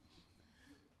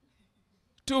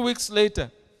 2 weeks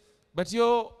later. But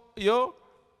your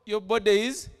body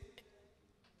is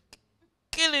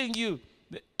killing you.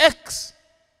 The X.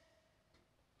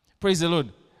 Praise the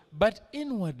Lord. But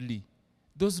inwardly,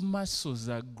 those muscles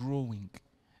are growing.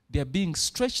 They are being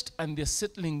stretched and they're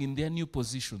settling in their new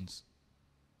positions.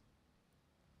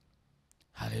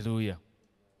 Hallelujah.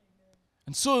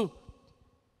 And so,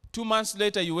 2 months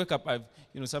later, you wake up.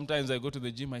 Sometimes I go to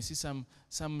the gym, I see some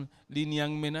lean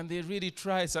young men, and they really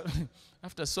try.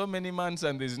 After so many months,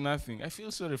 and there's nothing. I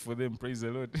feel sorry for them. Praise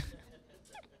the Lord.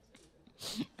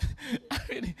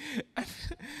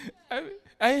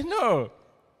 I know.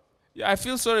 Yeah, I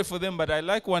feel sorry for them, but I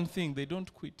like one thing. They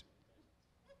don't quit.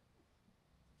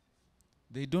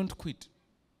 They don't quit.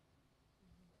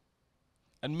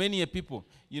 And many people,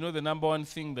 the number one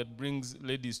thing that brings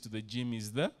ladies to the gym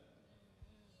is the?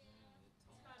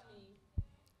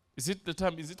 Is it the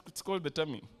tummy? It's called the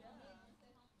tummy?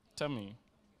 Tummy.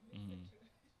 Mm.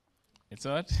 It's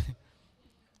what?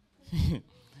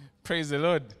 Praise the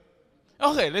Lord.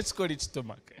 Okay, let's call it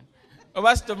stomach.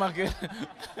 Over stomach.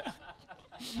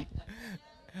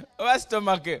 Over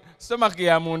stomach. Stomach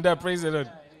yamunda, praise the Lord.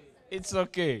 It's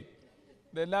okay.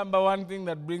 The number one thing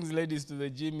that brings ladies to the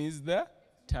gym is the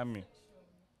tummy.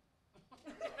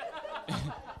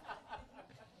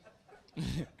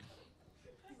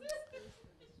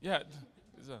 Yeah.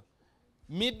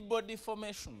 Mid-body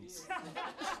formations.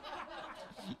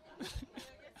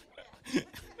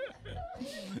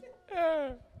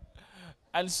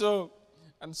 And so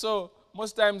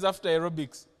most times after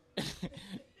aerobics,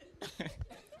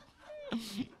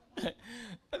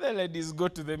 other ladies go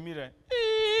to the mirror.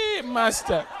 Hey,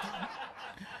 master.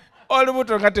 All the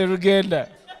rugenda.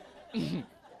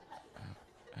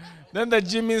 Then the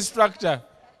gym instructor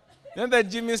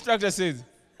says,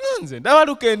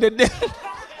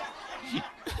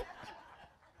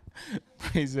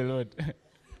 praise the Lord.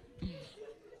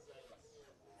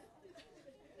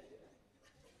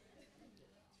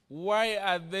 Why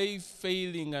are they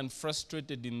failing and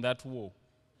frustrated in that war?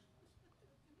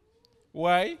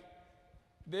 Why?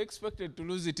 They expected to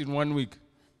lose it in 1 week.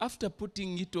 After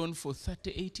putting it on for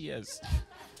 38 years.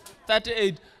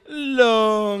 38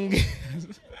 long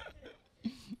years.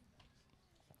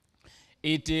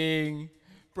 Eating,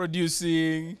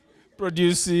 producing.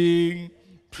 Praise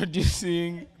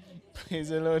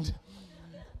the Lord.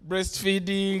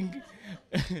 Breastfeeding.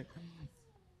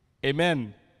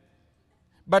 Amen.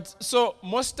 But so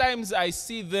most times I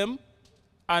see them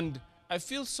and I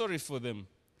feel sorry for them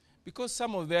because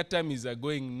some of their tummies are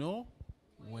going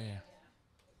nowhere.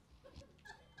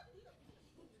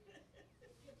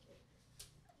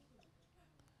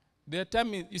 Their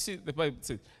tummy, you see, the Bible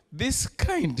says, this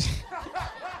kind.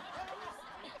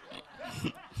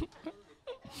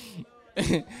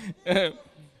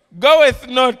 Goeth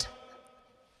not.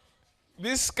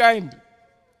 This kind.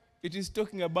 It is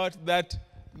talking about that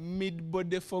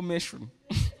mid-body formation.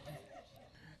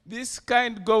 This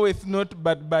kind goeth not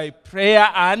but by prayer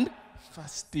and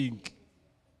fasting.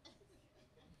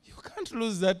 You can't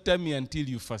lose that tummy until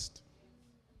you fast.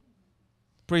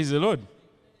 Praise the Lord.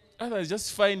 Otherwise,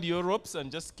 just find your ropes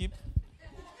and just keep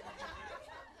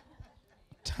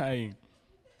tying.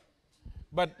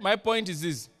 But my point is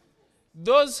this.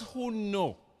 Those who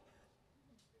know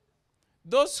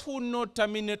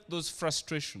terminate those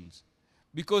frustrations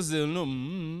because they'll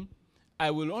know, I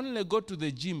will only go to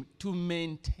the gym to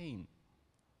maintain,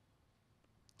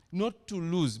 not to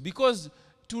lose. Because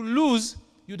to lose,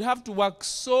 you'd have to work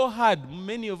so hard.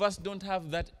 Many of us don't have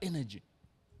that energy.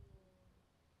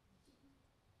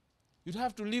 You'd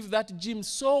have to leave that gym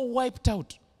so wiped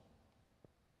out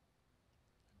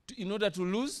in order to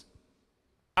lose.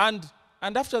 And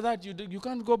after that, you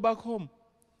can't go back home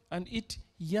and eat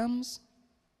yams,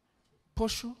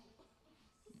 posho,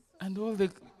 and all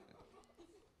the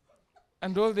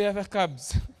other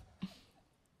carbs.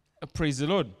 Praise the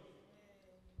Lord.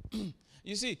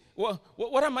 You see,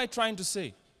 what am I trying to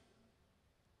say?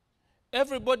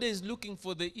 Everybody is looking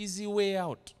for the easy way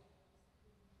out.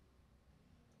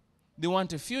 They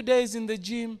want a few days in the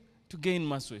gym to gain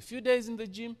muscle, a few days in the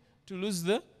gym to lose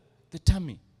the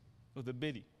tummy or the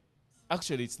belly.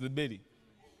 Actually, it's the belly.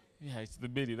 Yeah, it's the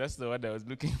belly. That's the word I was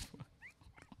looking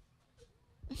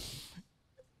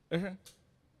for.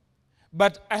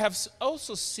 But I have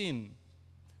also seen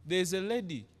there's a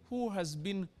lady who has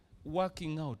been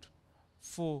working out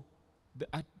for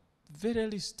at very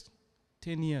least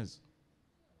 10 years.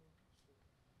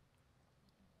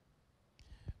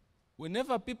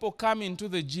 Whenever people come into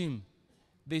the gym,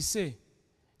 they say,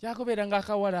 the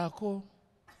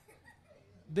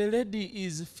lady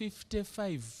is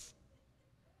 55.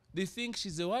 They think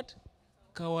she's a what?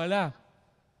 Kawala.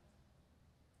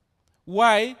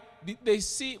 Why?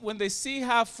 When they see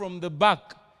her from the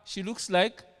back, she looks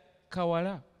like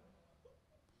Kawala.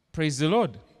 Praise the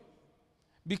Lord.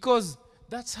 Because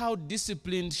that's how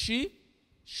disciplined she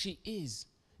is.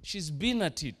 She's been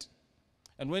at it.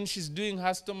 And when she's doing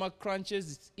her stomach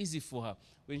crunches, it's easy for her.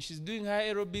 When she's doing her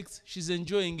aerobics, she's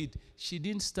enjoying it. She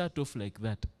didn't start off like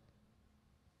that.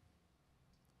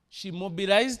 She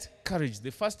mobilized courage.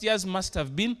 The first years must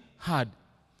have been hard.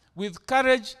 With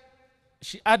courage,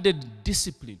 she added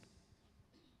discipline.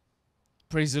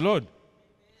 Praise the Lord.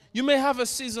 You may have a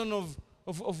season of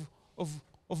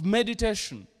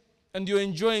meditation and you're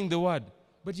enjoying the word,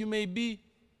 but you may be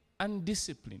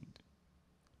undisciplined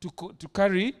to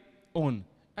carry on,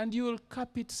 and you will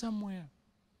cap it somewhere.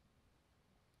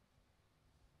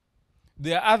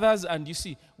 There are others, and you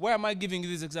see, why am I giving you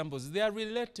these examples? They are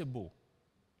relatable.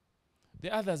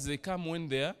 The others, they come when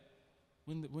they're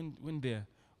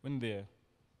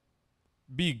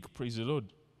big. Praise the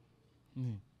Lord.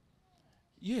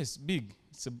 Yes, big.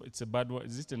 It's a bad word.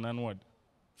 Is it a non-word?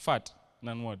 Fat.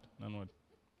 Non-word.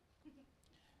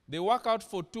 They work out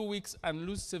for 2 weeks and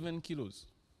lose 7 kilos.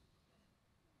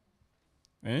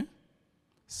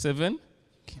 7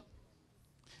 kilos.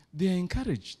 They are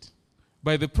encouraged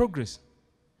by the progress.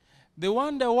 They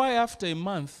wonder why after a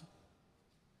month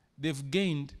they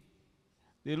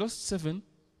lost 7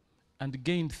 and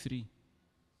gained 3.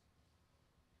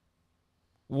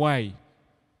 Why?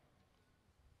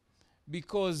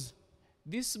 Because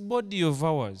this body of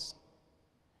ours,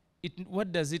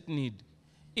 what does it need?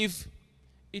 If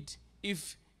it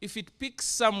peaks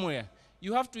somewhere,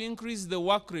 you have to increase the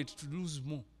work rate to lose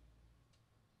more.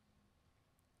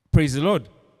 Praise the Lord.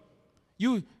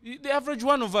 The average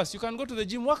one of us, you can go to the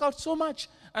gym, work out so much,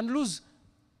 and lose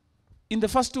in the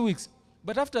first 2 weeks.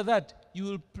 But after that,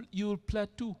 you will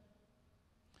plateau.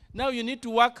 Now you need to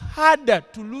work harder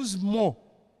to lose more.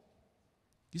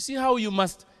 You see how you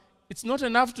must, it's not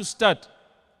enough to start.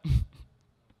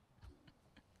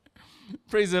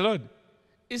 Praise the Lord.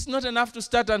 It's not enough to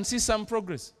start and see some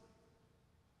progress.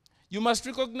 You must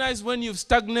recognize when you've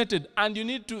stagnated and you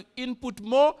need to input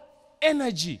more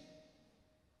energy.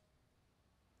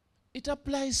 It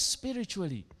applies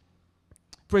spiritually.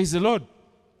 Praise the Lord.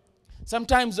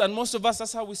 Sometimes, and most of us,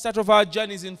 that's how we start off our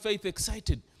journeys in faith,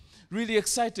 excited. Really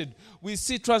excited. We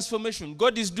see transformation.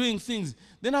 God is doing things.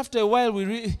 Then after a while,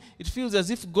 it feels as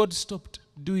if God stopped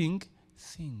doing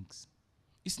things.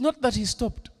 It's not that he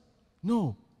stopped.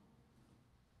 No.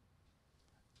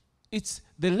 It's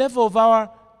the level of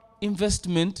our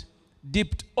investment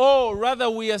dipped. Or rather,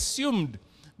 we assumed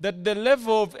that the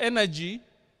level of energy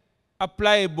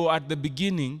applicable at the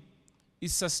beginning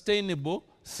is sustainable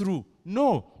through.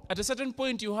 No. At a certain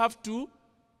point, you have to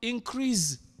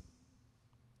increase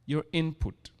your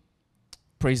input.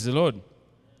 Praise the Lord.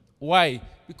 Why?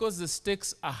 Because the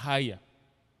stakes are higher.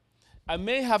 I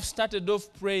may have started off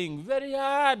praying very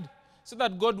hard so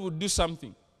that God would do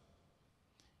something.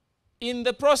 In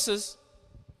the process,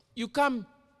 you come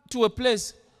to a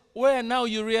place where now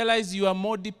you realize you are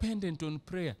more dependent on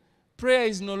prayer. Prayer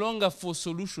is no longer for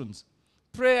solutions.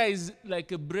 Prayer is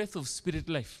like a breath of spirit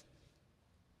life.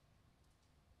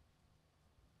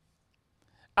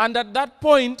 And at that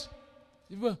point,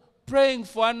 praying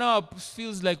for an hour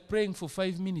feels like praying for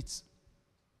 5 minutes.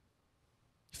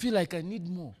 You feel like I need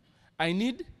more. I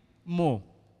need more.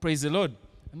 Praise the Lord.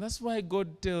 And that's why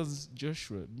God tells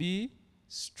Joshua, be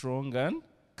strong and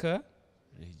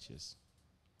courageous.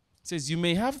 It says you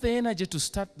may have the energy to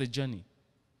start the journey,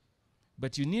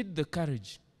 but you need the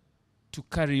courage to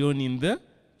carry on in the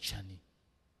journey.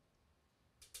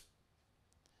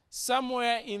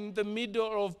 Somewhere in the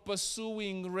middle of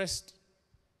pursuing rest,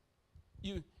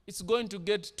 it's going to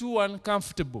get too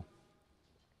uncomfortable.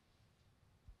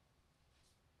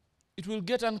 It will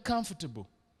get uncomfortable.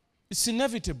 It's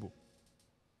inevitable.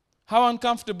 How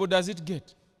uncomfortable does it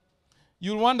get?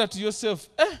 You'll wonder to yourself,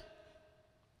 there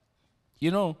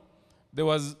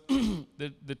was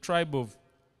the tribe of,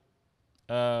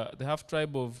 the half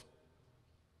tribe of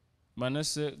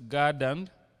Manasseh, Gad,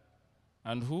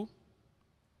 and who?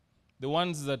 The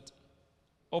ones that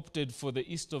opted for the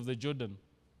east of the Jordan.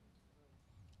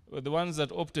 Were the ones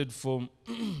that opted for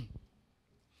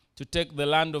to take the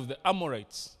land of the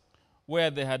Amorites, where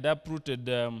they had uprooted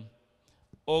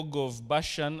Og of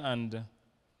Bashan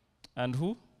and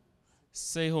who?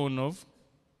 Sihon of,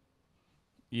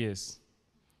 yes,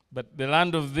 but the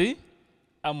land of the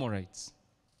Amorites.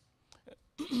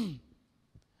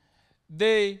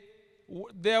 There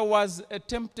was a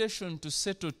temptation to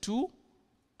settle too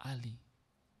early.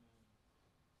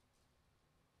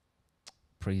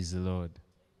 Praise the Lord.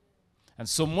 And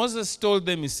so Moses told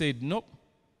them, he said, nope,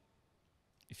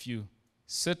 if you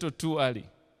settle too early,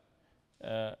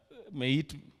 may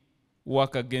it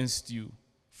work against you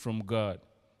from God.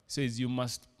 He says you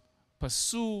must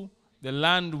pursue the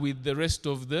land with the rest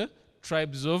of the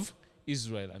tribes of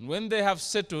Israel. And when they have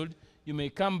settled, you may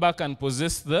come back and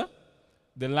possess the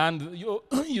land.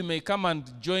 You may come and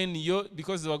join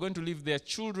because they were going to leave their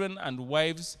children and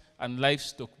wives and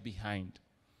livestock behind.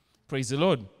 Praise the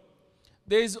Lord.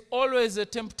 There is always a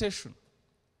temptation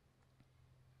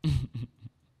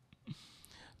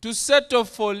to settle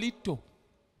for little.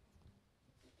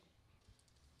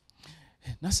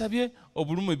 Nasabye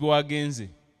obulumu bwagenze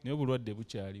naye obulwadde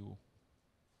bukyaliwo.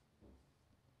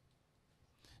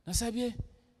 Nasabye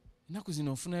ennaku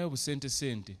zino nfunayo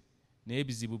obusente naye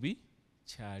ebizibu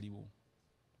bikyaliwo.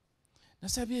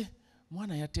 Nasabye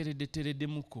mwana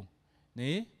yatereddemuko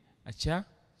naye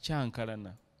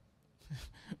kyankalana.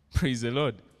 Praise the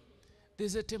Lord.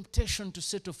 There's a temptation to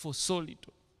settle for so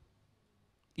little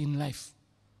in life.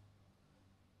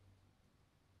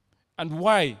 And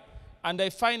why? And I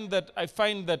find that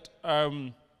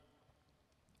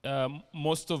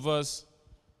most of us,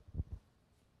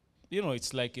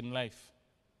 it's like in life.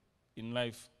 In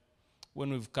life,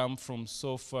 when we've come from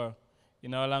so far,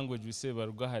 in our language we say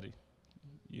barugahari.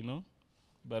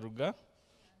 Baruga,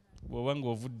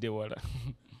 wawango vudde wala.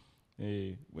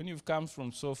 When you've come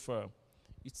from so far,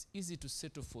 it's easy to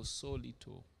settle for so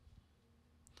little.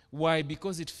 Why?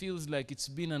 Because it feels like it's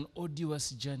been an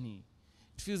arduous journey.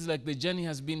 It feels like the journey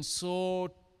has been so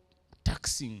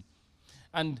taxing.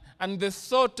 And the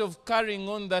thought of carrying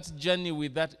on that journey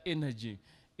with that energy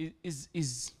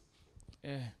is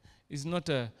not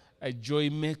a joy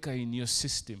maker in your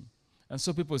system. And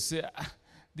so people say,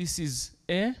 this is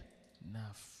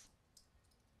enough.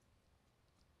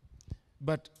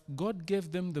 But God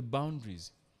gave them the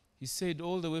boundaries. He said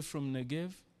all the way from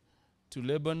Negev to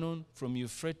Lebanon, from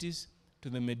Euphrates to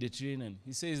the Mediterranean.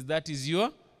 He says that is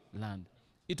your land.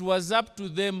 It was up to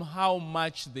them how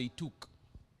much they took.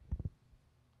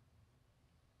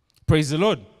 Praise the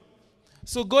Lord.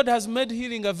 So God has made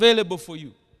healing available for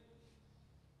you.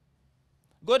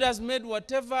 God has made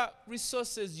whatever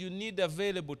resources you need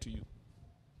available to you.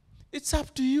 It's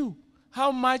up to you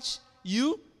how much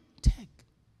you take.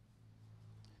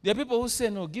 There are people who say,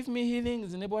 no, give me healing.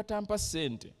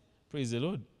 Praise the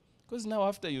Lord. Because now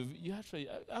after you're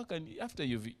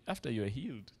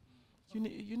healed,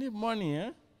 you need money,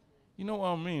 eh? You know what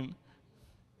I mean?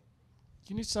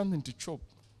 You need something to chop.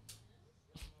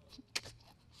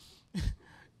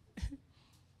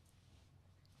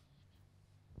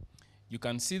 You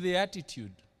can see the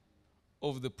attitude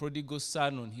of the prodigal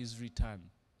son on his return.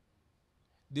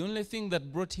 The only thing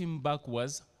that brought him back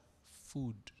was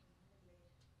food.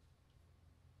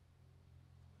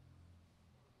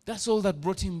 That's all that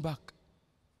brought him back.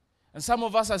 And some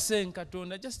of us are saying,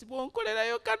 Katonda, just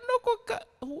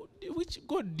which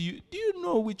God do you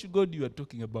know which God you are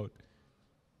talking about?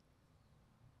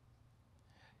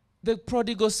 The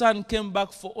prodigal son came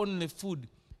back for only food.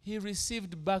 He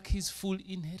received back his full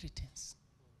inheritance.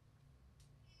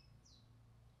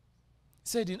 He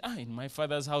said, in my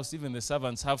father's house, even the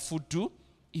servants have food to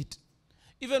eat.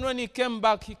 Even when he came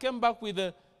back with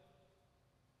a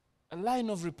line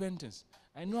of repentance.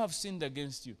 I know I've sinned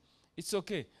against you. It's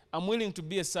okay. I'm willing to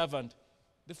be a servant.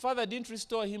 The father didn't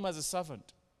restore him as a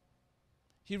servant.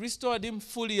 He restored him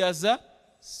fully as a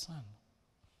son.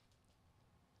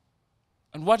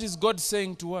 And what is God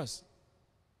saying to us?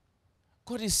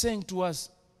 God is saying to us,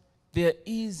 there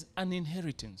is an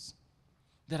inheritance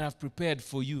that I've prepared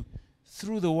for you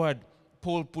through the word.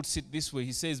 Paul puts it this way.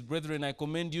 He says, brethren, I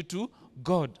commend you to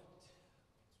God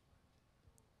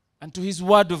and to his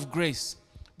word of grace,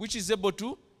 which is able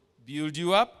to build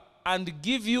you up and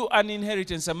give you an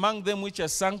inheritance among them which are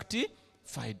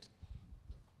sanctified.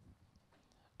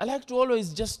 I like to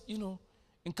always just,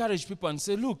 encourage people and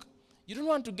say, look, You don't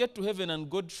want to get to heaven and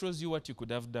God shows you what you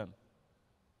could have done.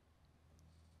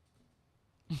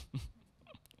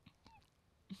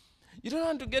 You don't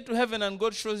want to get to heaven and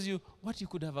God shows you what you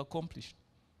could have accomplished.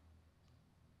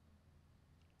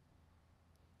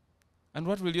 And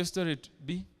what will your story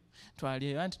be? Praise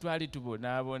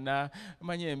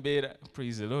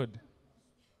the Lord.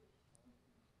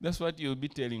 That's what you'll be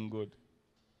telling God.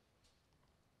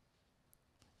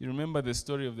 You remember the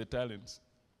story of the talents.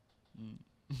 The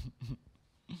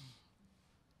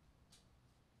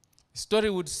story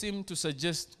would seem to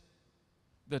suggest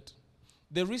that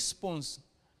the response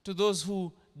to those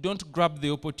who don't grab the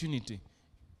opportunity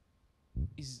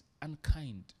is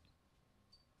unkind.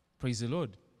 Praise the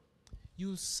Lord.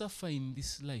 You suffer in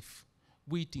this life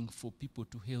waiting for people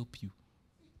to help you.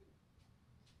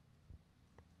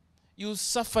 You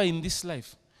suffer in this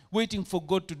life waiting for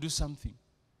God to do something.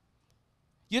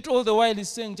 Yet all the while he's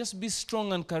saying, just be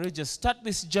strong and courageous. Start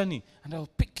this journey and I'll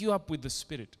pick you up with the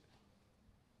Spirit.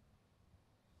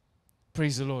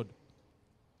 Praise the Lord.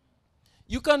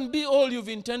 You can be all you've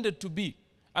intended to be.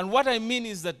 And what I mean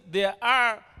is that there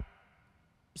are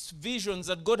visions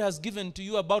that God has given to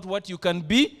you about what you can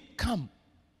become.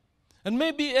 And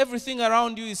maybe everything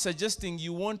around you is suggesting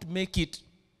you won't make it.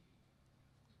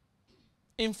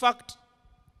 In fact,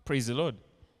 praise the Lord.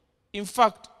 In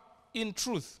fact, in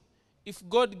truth, if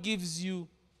God gives you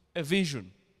a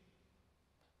vision,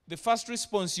 the first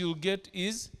response you'll get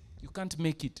is, you can't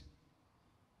make it.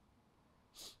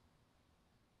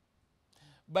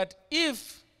 But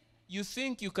if you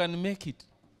think you can make it,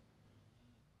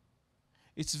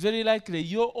 it's very likely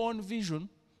your own vision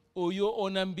or your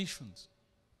own ambitions.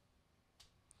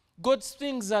 God's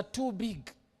things are too big.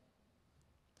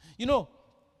 You know,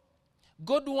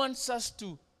 God wants us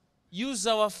to use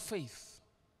our faith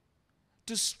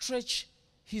to stretch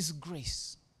His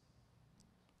grace.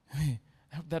 I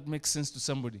hope that makes sense to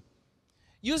somebody.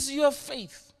 Use your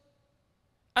faith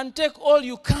and take all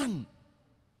you can.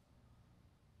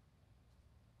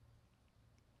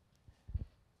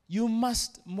 You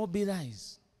must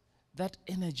mobilize that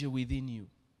energy within you.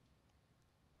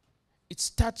 It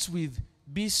starts with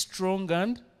be strong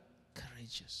and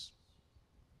courageous.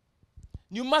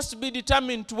 You must be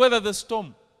determined to weather the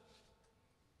storm.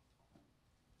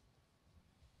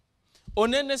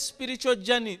 On any spiritual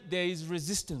journey, there is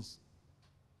resistance.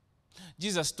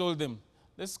 Jesus told them,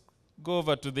 let's go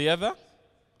over to the other.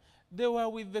 They were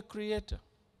with the Creator.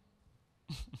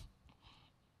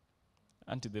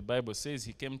 Until the Bible says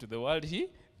He came to the world He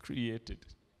created.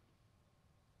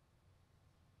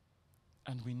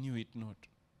 And we knew it not.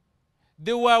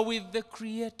 They were with the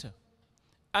Creator.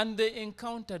 And they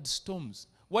encountered storms.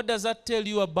 What does that tell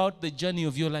you about the journey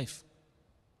of your life?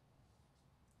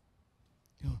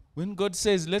 When God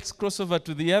says, let's cross over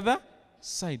to the other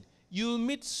side, you'll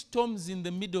meet storms in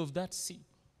the middle of that sea.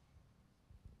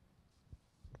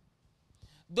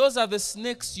 Those are the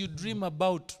snakes you dream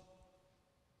about.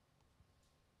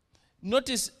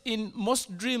 Notice in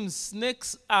most dreams,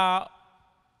 snakes are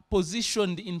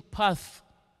positioned in path.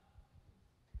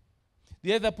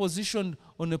 They're either positioned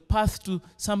on a path to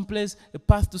someplace, a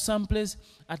path to someplace,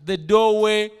 at the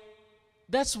doorway.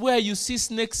 That's where you see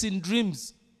snakes in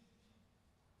dreams.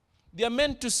 They are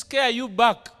meant to scare you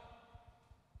back.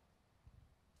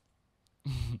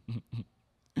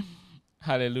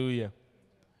 Hallelujah.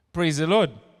 Praise the Lord.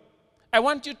 I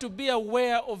want you to be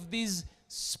aware of these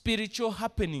spiritual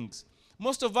happenings.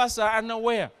 Most of us are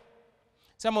unaware.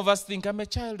 Some of us think, I'm a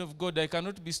child of God, I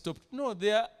cannot be stopped. No,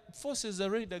 there are forces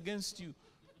arrayed against you.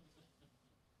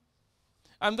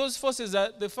 And those forces are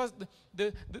the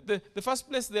first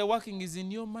place they're working is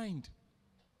in your mind.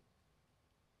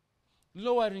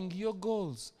 Lowering your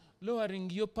goals, lowering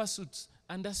your pursuits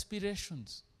and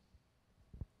aspirations.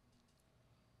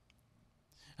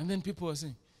 And then people are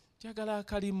saying, Jagala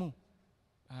kalimu.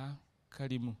 Ah,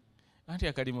 kalimu. Anti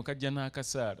akalimu kajjana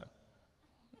akasara.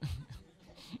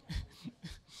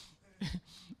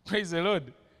 Praise the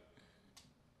Lord.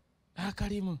 Ah,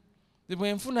 kalimu.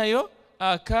 Bwe nfunayo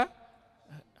aka.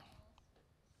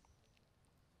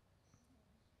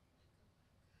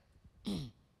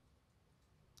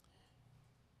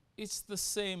 It's the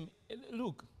same.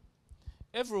 Look,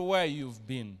 everywhere you've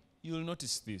been, you'll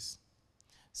notice this.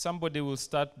 Somebody will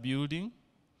start building,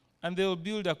 and they'll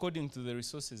build according to the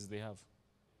resources they have.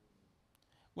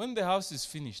 When the house is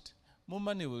finished, more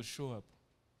money will show up.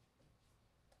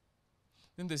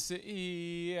 Then they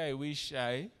say, I wish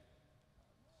I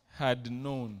had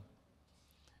known.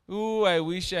 Oh, I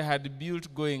wish I had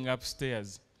built going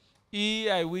upstairs.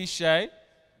 I wish I...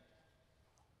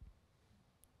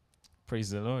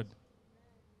 Praise the Lord.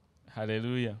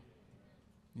 Hallelujah.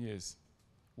 Yes.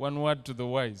 One word to the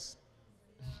wise.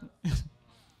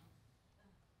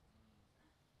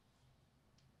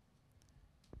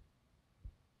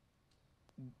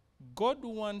 God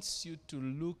wants you to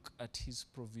look at his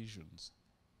provisions,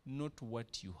 not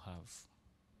what you have.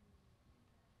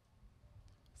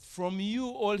 From you,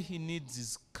 all he needs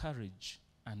is courage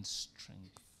and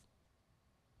strength.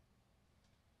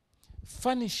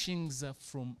 Furnishings are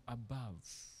from above.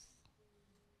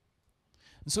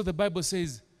 And so the Bible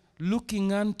says,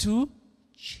 looking unto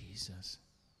Jesus.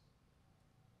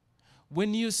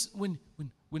 When you see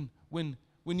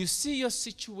your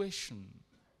situation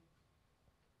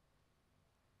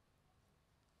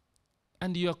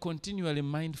and you are continually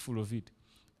mindful of it,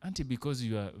 auntie, because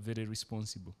you are very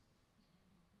responsible,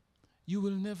 you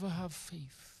will never have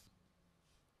faith.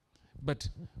 But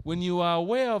when you are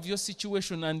aware of your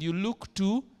situation and you look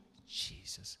to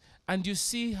Jesus and you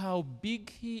see how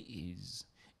big he is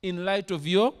in light of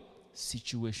your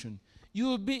situation, you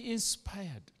will be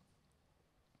inspired.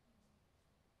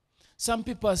 Some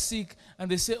people are sick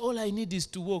and they say, all I need is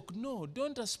to walk. No,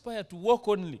 don't aspire to walk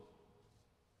only.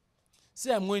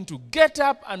 Say, I'm going to get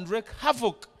up and wreak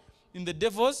havoc in the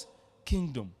devil's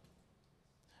kingdom.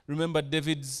 Remember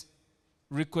David's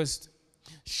request,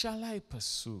 shall I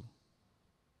pursue?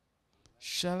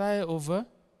 Shall I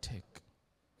overtake?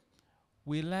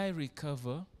 Will I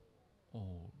recover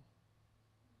all?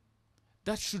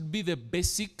 That should be the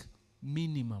basic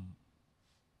minimum.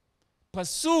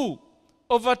 Pursue,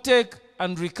 overtake,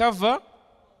 and recover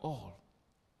all.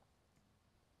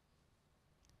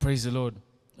 Praise the Lord.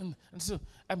 And so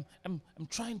I'm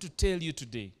trying to tell you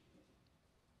today,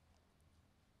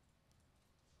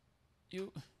 if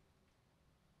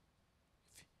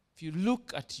you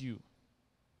look at you,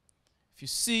 if you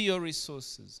see your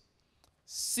resources,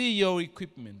 see your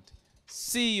equipment,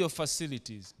 see your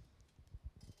facilities,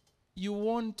 you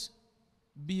won't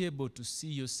be able to see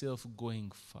yourself going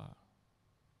far.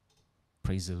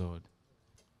 Praise the Lord.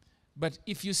 But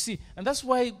if you see, and that's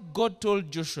why God told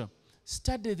Joshua,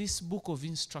 study this book of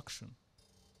instruction.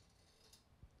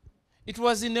 It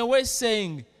was in a way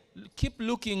saying, keep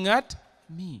looking at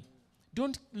me.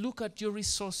 Don't look at your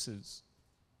resources.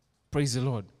 Praise the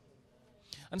Lord.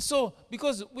 And so,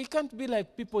 because we can't be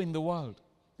like people in the world.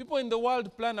 People in the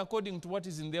world plan according to what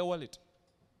is in their wallet.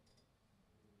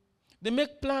 They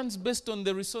make plans based on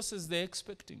the resources they're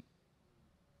expecting.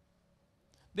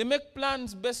 They make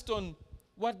plans based on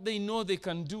what they know they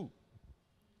can do.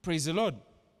 Praise the Lord.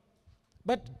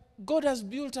 But God has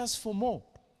built us for more.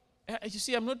 You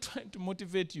see, I'm not trying to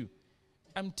motivate you.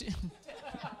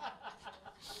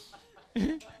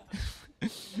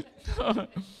 No.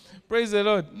 Praise the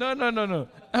Lord. No.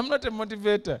 I'm not a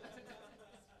motivator.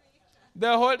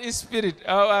 The Holy Spirit.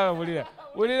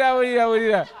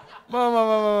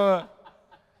 Mama.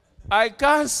 I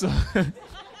cancel.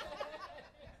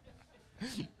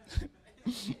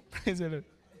 Praise the Lord.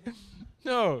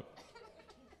 No.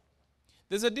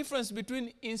 There's a difference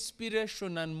between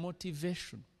inspiration and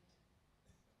motivation.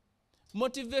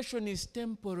 Motivation is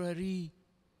temporary.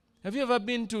 Have you ever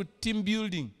been to team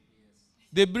building? Yes.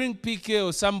 They bring PK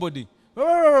or somebody.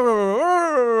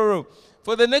 For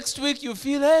the next week you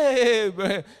feel,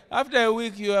 hey, after a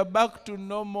week you are back to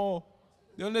normal.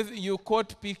 The only thing you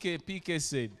quote PK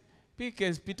said. PK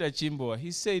is Peter Chimboa.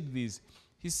 He said this.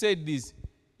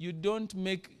 You don't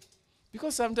make,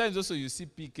 because sometimes also you see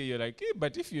PK, you're like, hey,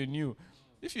 but if you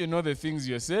know the things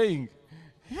you're saying,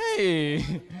 hey,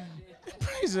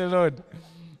 praise the Lord.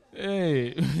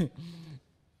 Hey.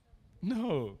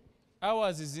 No.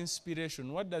 Ours is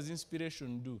inspiration. What does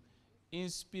inspiration do?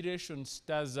 Inspiration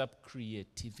stirs up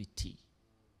creativity.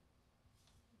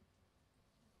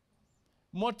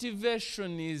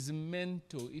 Motivation is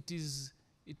mental. It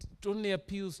only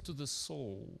appeals to the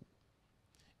soul.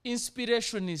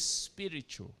 Inspiration is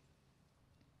spiritual.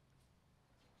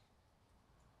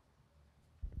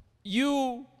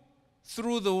 You,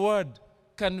 through the word,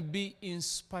 can be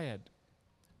inspired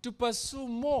to pursue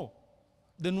more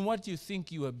than what you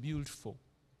think you are built for.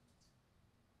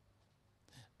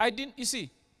 I didn't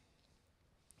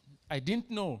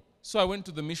know. So I went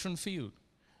to the mission field.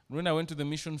 When I went to the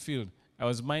mission field, I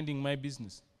was minding my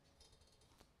business.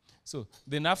 So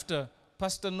then after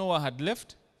Pastor Noah had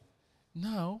left,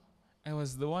 now I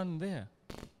was the one there.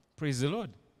 Praise the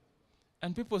Lord.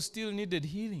 And people still needed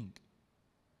healing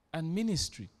and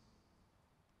ministry.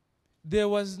 There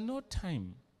was no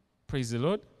time. Praise the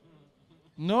Lord.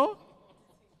 No?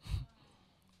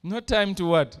 No time to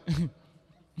what?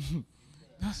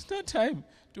 There's no time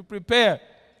to prepare.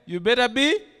 You better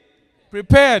be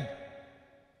prepared.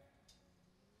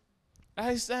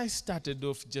 I started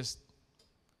off just,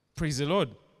 praise the Lord.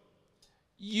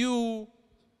 You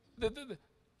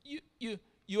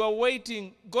are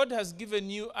waiting. God has given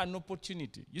you an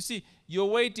opportunity. You see, you're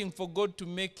waiting for God to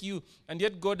make you, and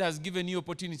yet God has given you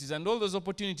opportunities, and all those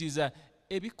opportunities are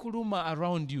ebikuluma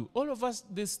around you. All of us,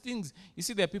 there's things. You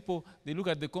see, there are people, they look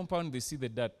at the compound, they see the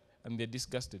dirt, and they're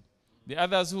disgusted. The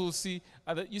others who will see,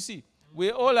 you see,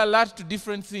 we're all alert to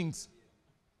different things.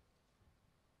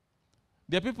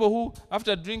 There are people who,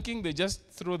 after drinking, they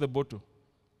just throw the bottle.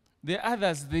 There are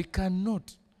others, they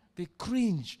cannot. They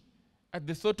cringe at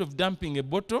the thought of dumping a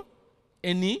bottle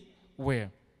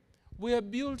anywhere. We are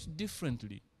built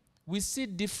differently. We see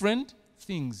different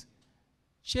things.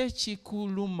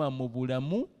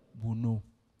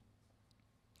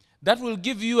 That will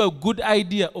give you a good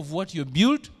idea of what you're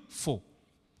built for.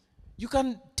 You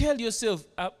can tell yourself,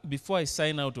 before I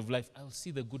sign out of life, I'll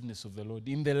see the goodness of the Lord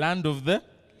in the land of the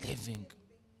living.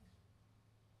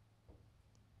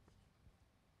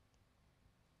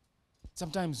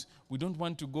 Sometimes we don't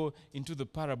want to go into the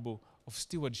parable of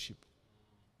stewardship.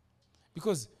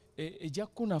 Because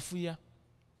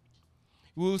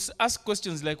we'll ask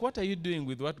questions like, what are you doing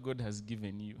with what God has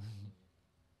given you?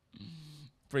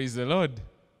 Praise the Lord.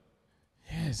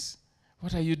 Yes.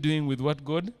 What are you doing with what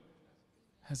God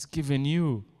has given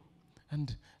you?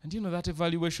 And you know, that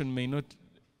evaluation may not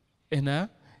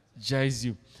energize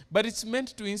you, but it's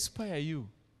meant to inspire you.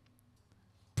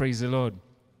 Praise the Lord.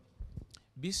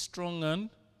 Be strong and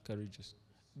courageous.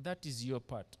 That is your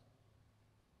part.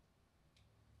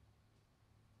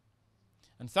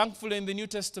 And thankfully in the New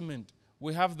Testament,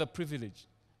 we have the privilege.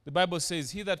 The Bible says,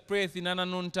 he that prayeth in an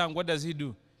unknown tongue, what does he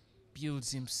do?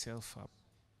 Builds himself up.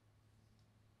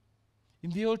 In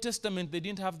the Old Testament, they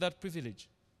didn't have that privilege.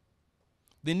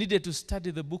 They needed to study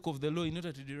the book of the law in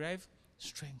order to derive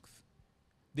strength.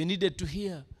 They needed to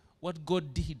hear what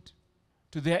God did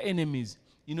to their enemies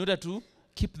in order to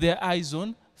keep their eyes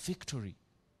on victory.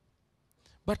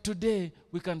 But today,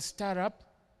 we can stir up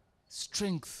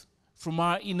strength from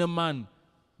our inner man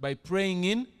by praying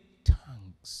in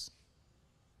tongues.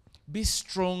 Be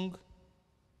strong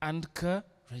and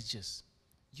courageous.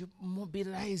 You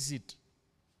mobilize it.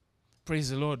 Praise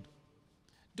the Lord.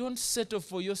 Don't settle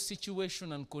for your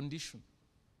situation and condition.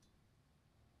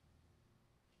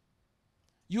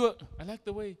 I like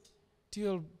the way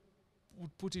T.L.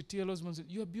 would put it, T.L. Osborne said,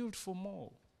 you are built for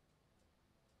more.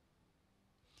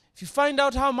 If you find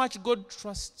out how much God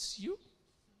trusts you,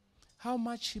 how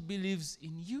much he believes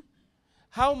in you,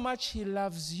 how much he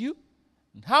loves you,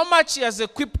 and how much he has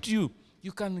equipped you,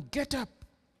 you can get up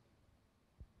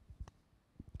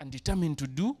and determine to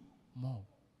do more.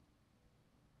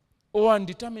 Or and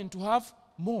determine to have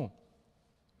more.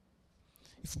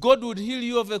 If God would heal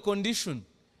you of a condition,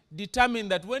 determine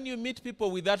that when you meet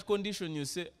people with that condition, you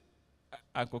say,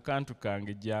 ako kantu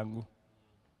kange jangu.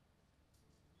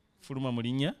 Fuluma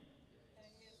mulinya.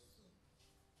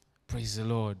 Praise the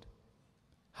Lord.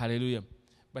 Hallelujah.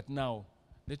 But now,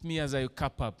 let me, as I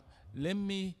cap up, let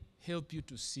me help you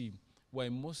to see why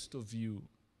most of you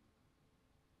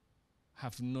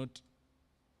have not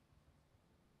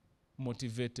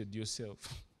motivated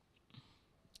yourself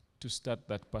to start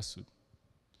that pursuit.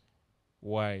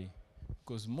 Why?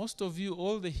 Because most of you,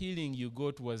 all the healing you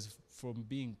got was from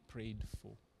being prayed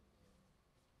for.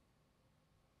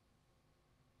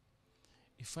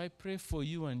 If I pray for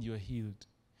you and you're healed,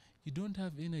 you don't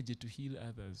have energy to heal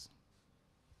others.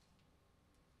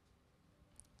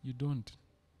 You don't.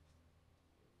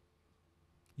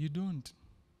 You don't.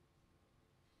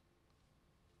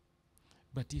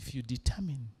 But if you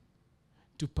determine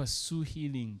to pursue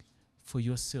healing for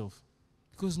yourself,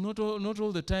 because not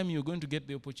all the time you're going to get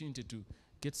the opportunity to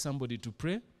get somebody to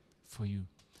pray for you.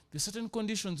 There's certain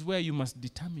conditions where you must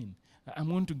determine, I'm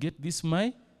going to get this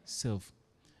myself.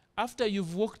 After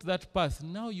you've walked that path,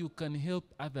 now you can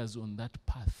help others on that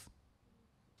path.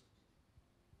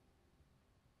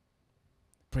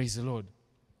 Praise the Lord.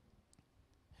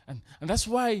 And that's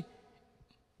why,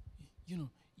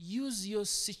 use your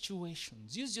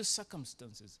situations, use your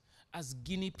circumstances as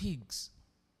guinea pigs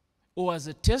or as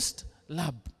a test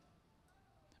lab.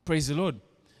 Praise the Lord.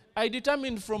 I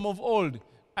determined from of old,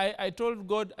 I told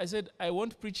God, I said, I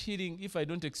won't preach healing if I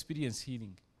don't experience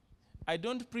healing. I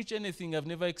don't preach anything I've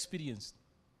never experienced.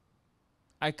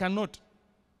 I cannot.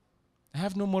 I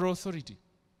have no moral authority.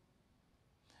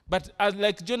 But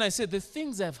like John, I said, the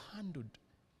things I've handled,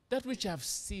 that which I've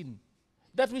seen,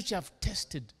 that which I've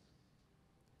tested,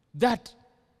 that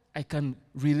I can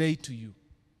relay to you.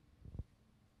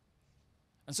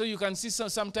 And so you can see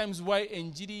sometimes why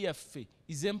Injili ya faith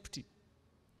is empty.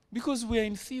 Because we are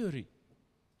in theory.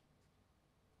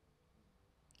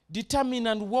 Determine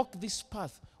and walk this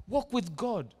path. Walk with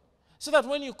God. So that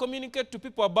when you communicate to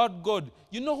people about God,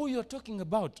 you know who you're talking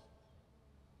about.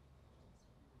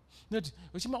 Not,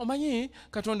 omanyi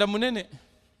katonda munene.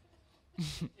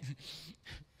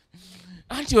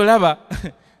 Anti olaba.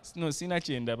 No, sina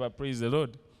kyendaba, praise the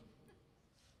Lord.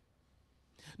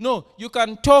 No, you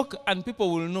can talk and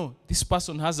people will know this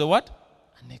person has a what?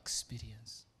 An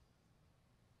experience.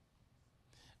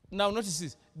 Now notice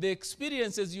this. The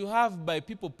experiences you have by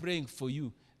people praying for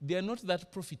you, they are not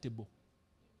that profitable.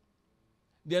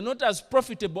 They are not as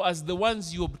profitable as the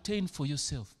ones you obtain for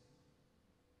yourself.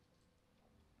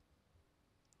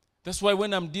 That's why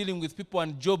when I'm dealing with people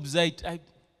on jobs,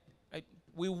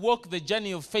 we walk the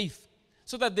journey of faith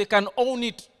so that they can own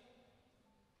it.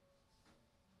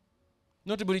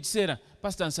 Not buli kiseera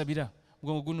pastor nsabira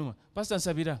mugongo gunuma pastor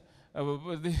nsabira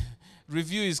the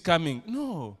review is coming.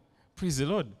 No, praise the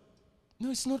Lord.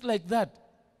 No, it's not like that.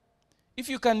 If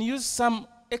you can use some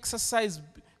exercise,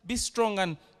 be strong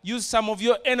and use some of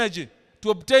your energy to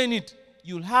obtain it,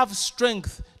 you'll have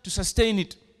strength to sustain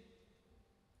it.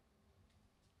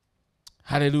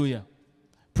 Hallelujah.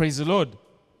 Praise the Lord.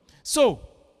 So,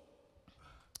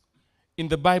 in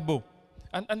the Bible,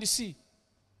 and you see,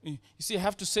 I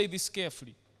have to say this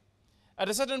carefully. At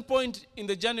a certain point in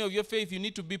the journey of your faith, you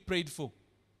need to be prayed for.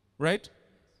 Right?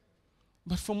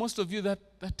 But for most of you,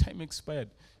 that time expired.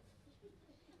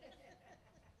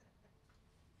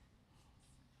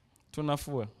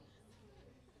 Tunafua.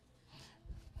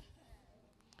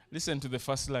 Listen to the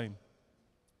first line.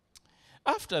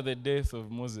 After the death of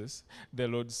Moses, the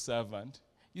Lord's servant,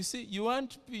 you see, you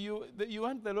want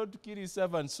the Lord to kill his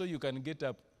servant so you can get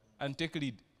up and take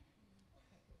lead.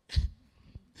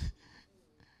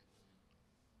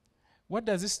 What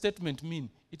does this statement mean?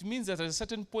 It means that at a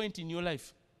certain point in your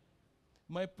life,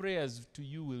 my prayers to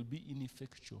you will be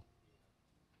ineffectual.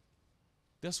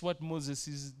 That's what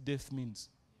Moses' death means.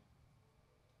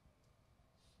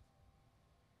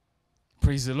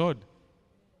 Praise the Lord.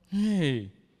 Hey,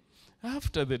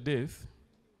 after the death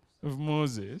of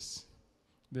Moses,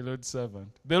 the Lord's servant,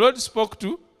 the Lord spoke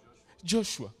to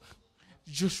Joshua.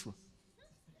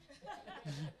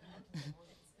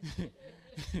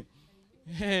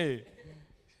 Hey,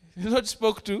 the Lord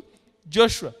spoke to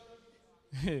Joshua.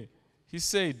 Hey, he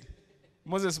said,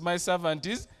 Moses, my servant,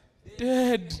 is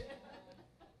dead.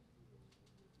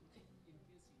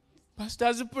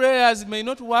 Pastor's prayers may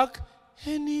not work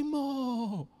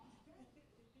anymore.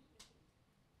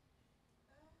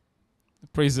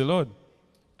 Praise the Lord.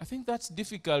 I think that's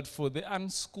difficult for the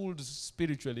unschooled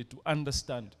spiritually to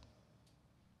understand.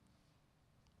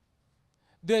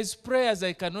 There's prayers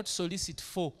I cannot solicit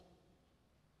for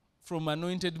from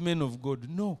anointed men of God.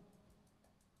 No.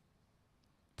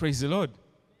 Praise the Lord.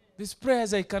 There's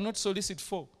prayers I cannot solicit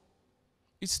for.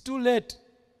 It's too late.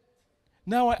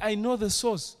 Now I know the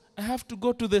source. I have to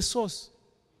go to the source.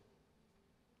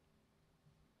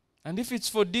 And if it's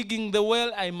for digging the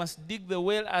well, I must dig the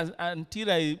well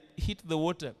until I hit the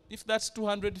water. If that's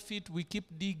 200 feet, we keep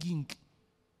digging.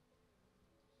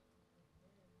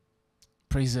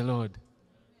 Praise the Lord.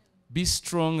 Be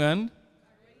strong and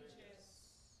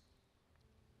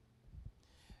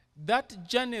that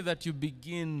journey that you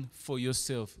begin for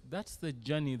yourself, that's the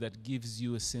journey that gives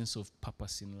you a sense of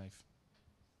purpose in life.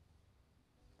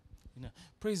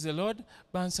 Praise the Lord.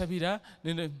 Bansabira.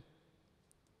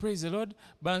 Praise the Lord.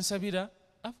 Bansabira.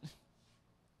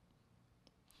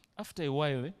 After a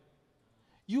while,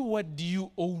 what do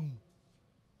you own?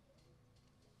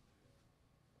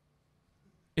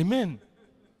 Amen.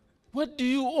 What do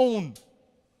you own?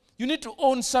 You need to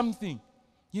own something.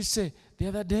 You say, the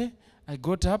other day, I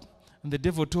got up and the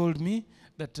devil told me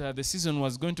that the season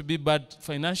was going to be bad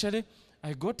financially.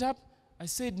 I got up. I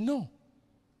said, no.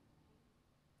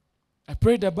 I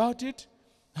prayed about it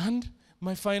and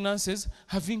my finances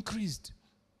have increased.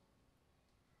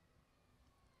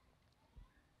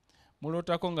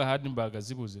 Mulotako nga Hardenberg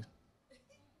azibuze.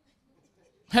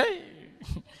 Hey!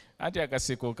 Ati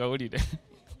akaseko kawulire.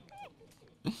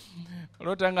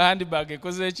 Mulota nga Hardenberg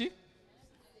ekoze eki?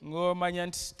 Ng'omanya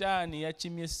nti sitaani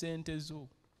yakimye ssente zo.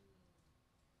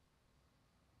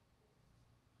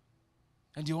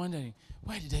 And you're wondering,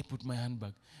 where did I put my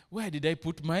handbag? Where did I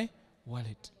put my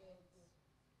wallet?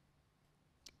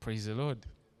 Praise the Lord.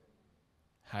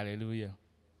 Hallelujah.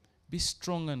 Be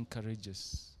strong and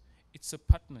courageous. It's a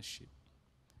partnership.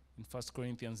 In 1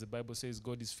 Corinthians, the Bible says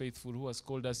God is faithful who has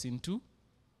called us into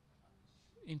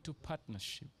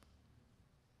partnership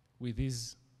with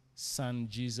his Son,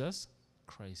 Jesus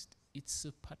Christ. It's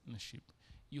a partnership.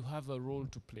 You have a role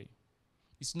to play.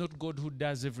 It's not God who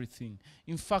does everything.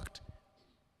 In fact,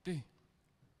 it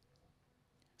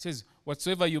says,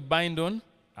 whatsoever you bind on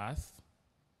earth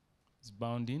is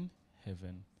bound in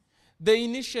heaven. The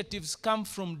initiatives come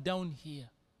from down here.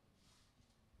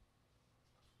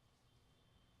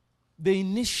 The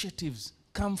initiatives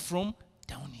come from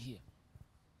down here.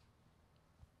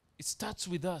 It starts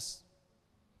with us.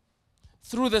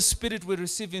 Through the Spirit, we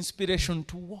receive inspiration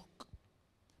to walk,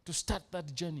 to start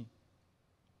that journey.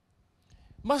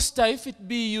 Master, if it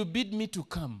be you bid me to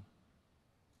come.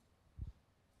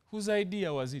 Whose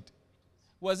idea was it?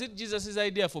 Was it Jesus'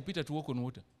 idea for Peter to walk on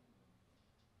water?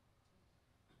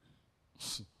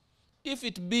 If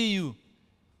it be you,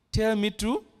 tell me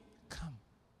to come.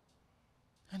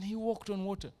 And he walked on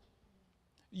water.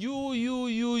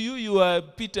 You are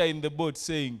Peter in the boat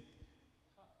saying,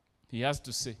 he has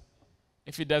to say.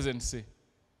 If he doesn't say,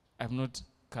 I'm not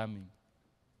coming.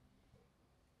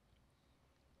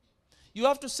 You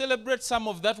have to celebrate some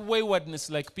of that waywardness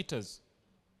like Peter's.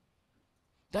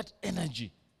 That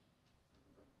energy.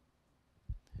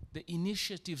 The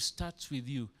initiative starts with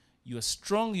you. You are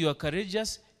strong, you are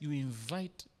courageous, you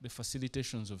invite the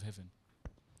facilitations of heaven.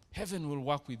 Heaven will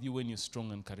work with you when you're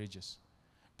strong and courageous.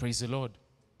 Praise the Lord.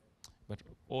 But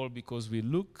all because we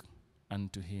look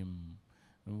unto him.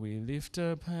 We lift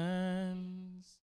up hands.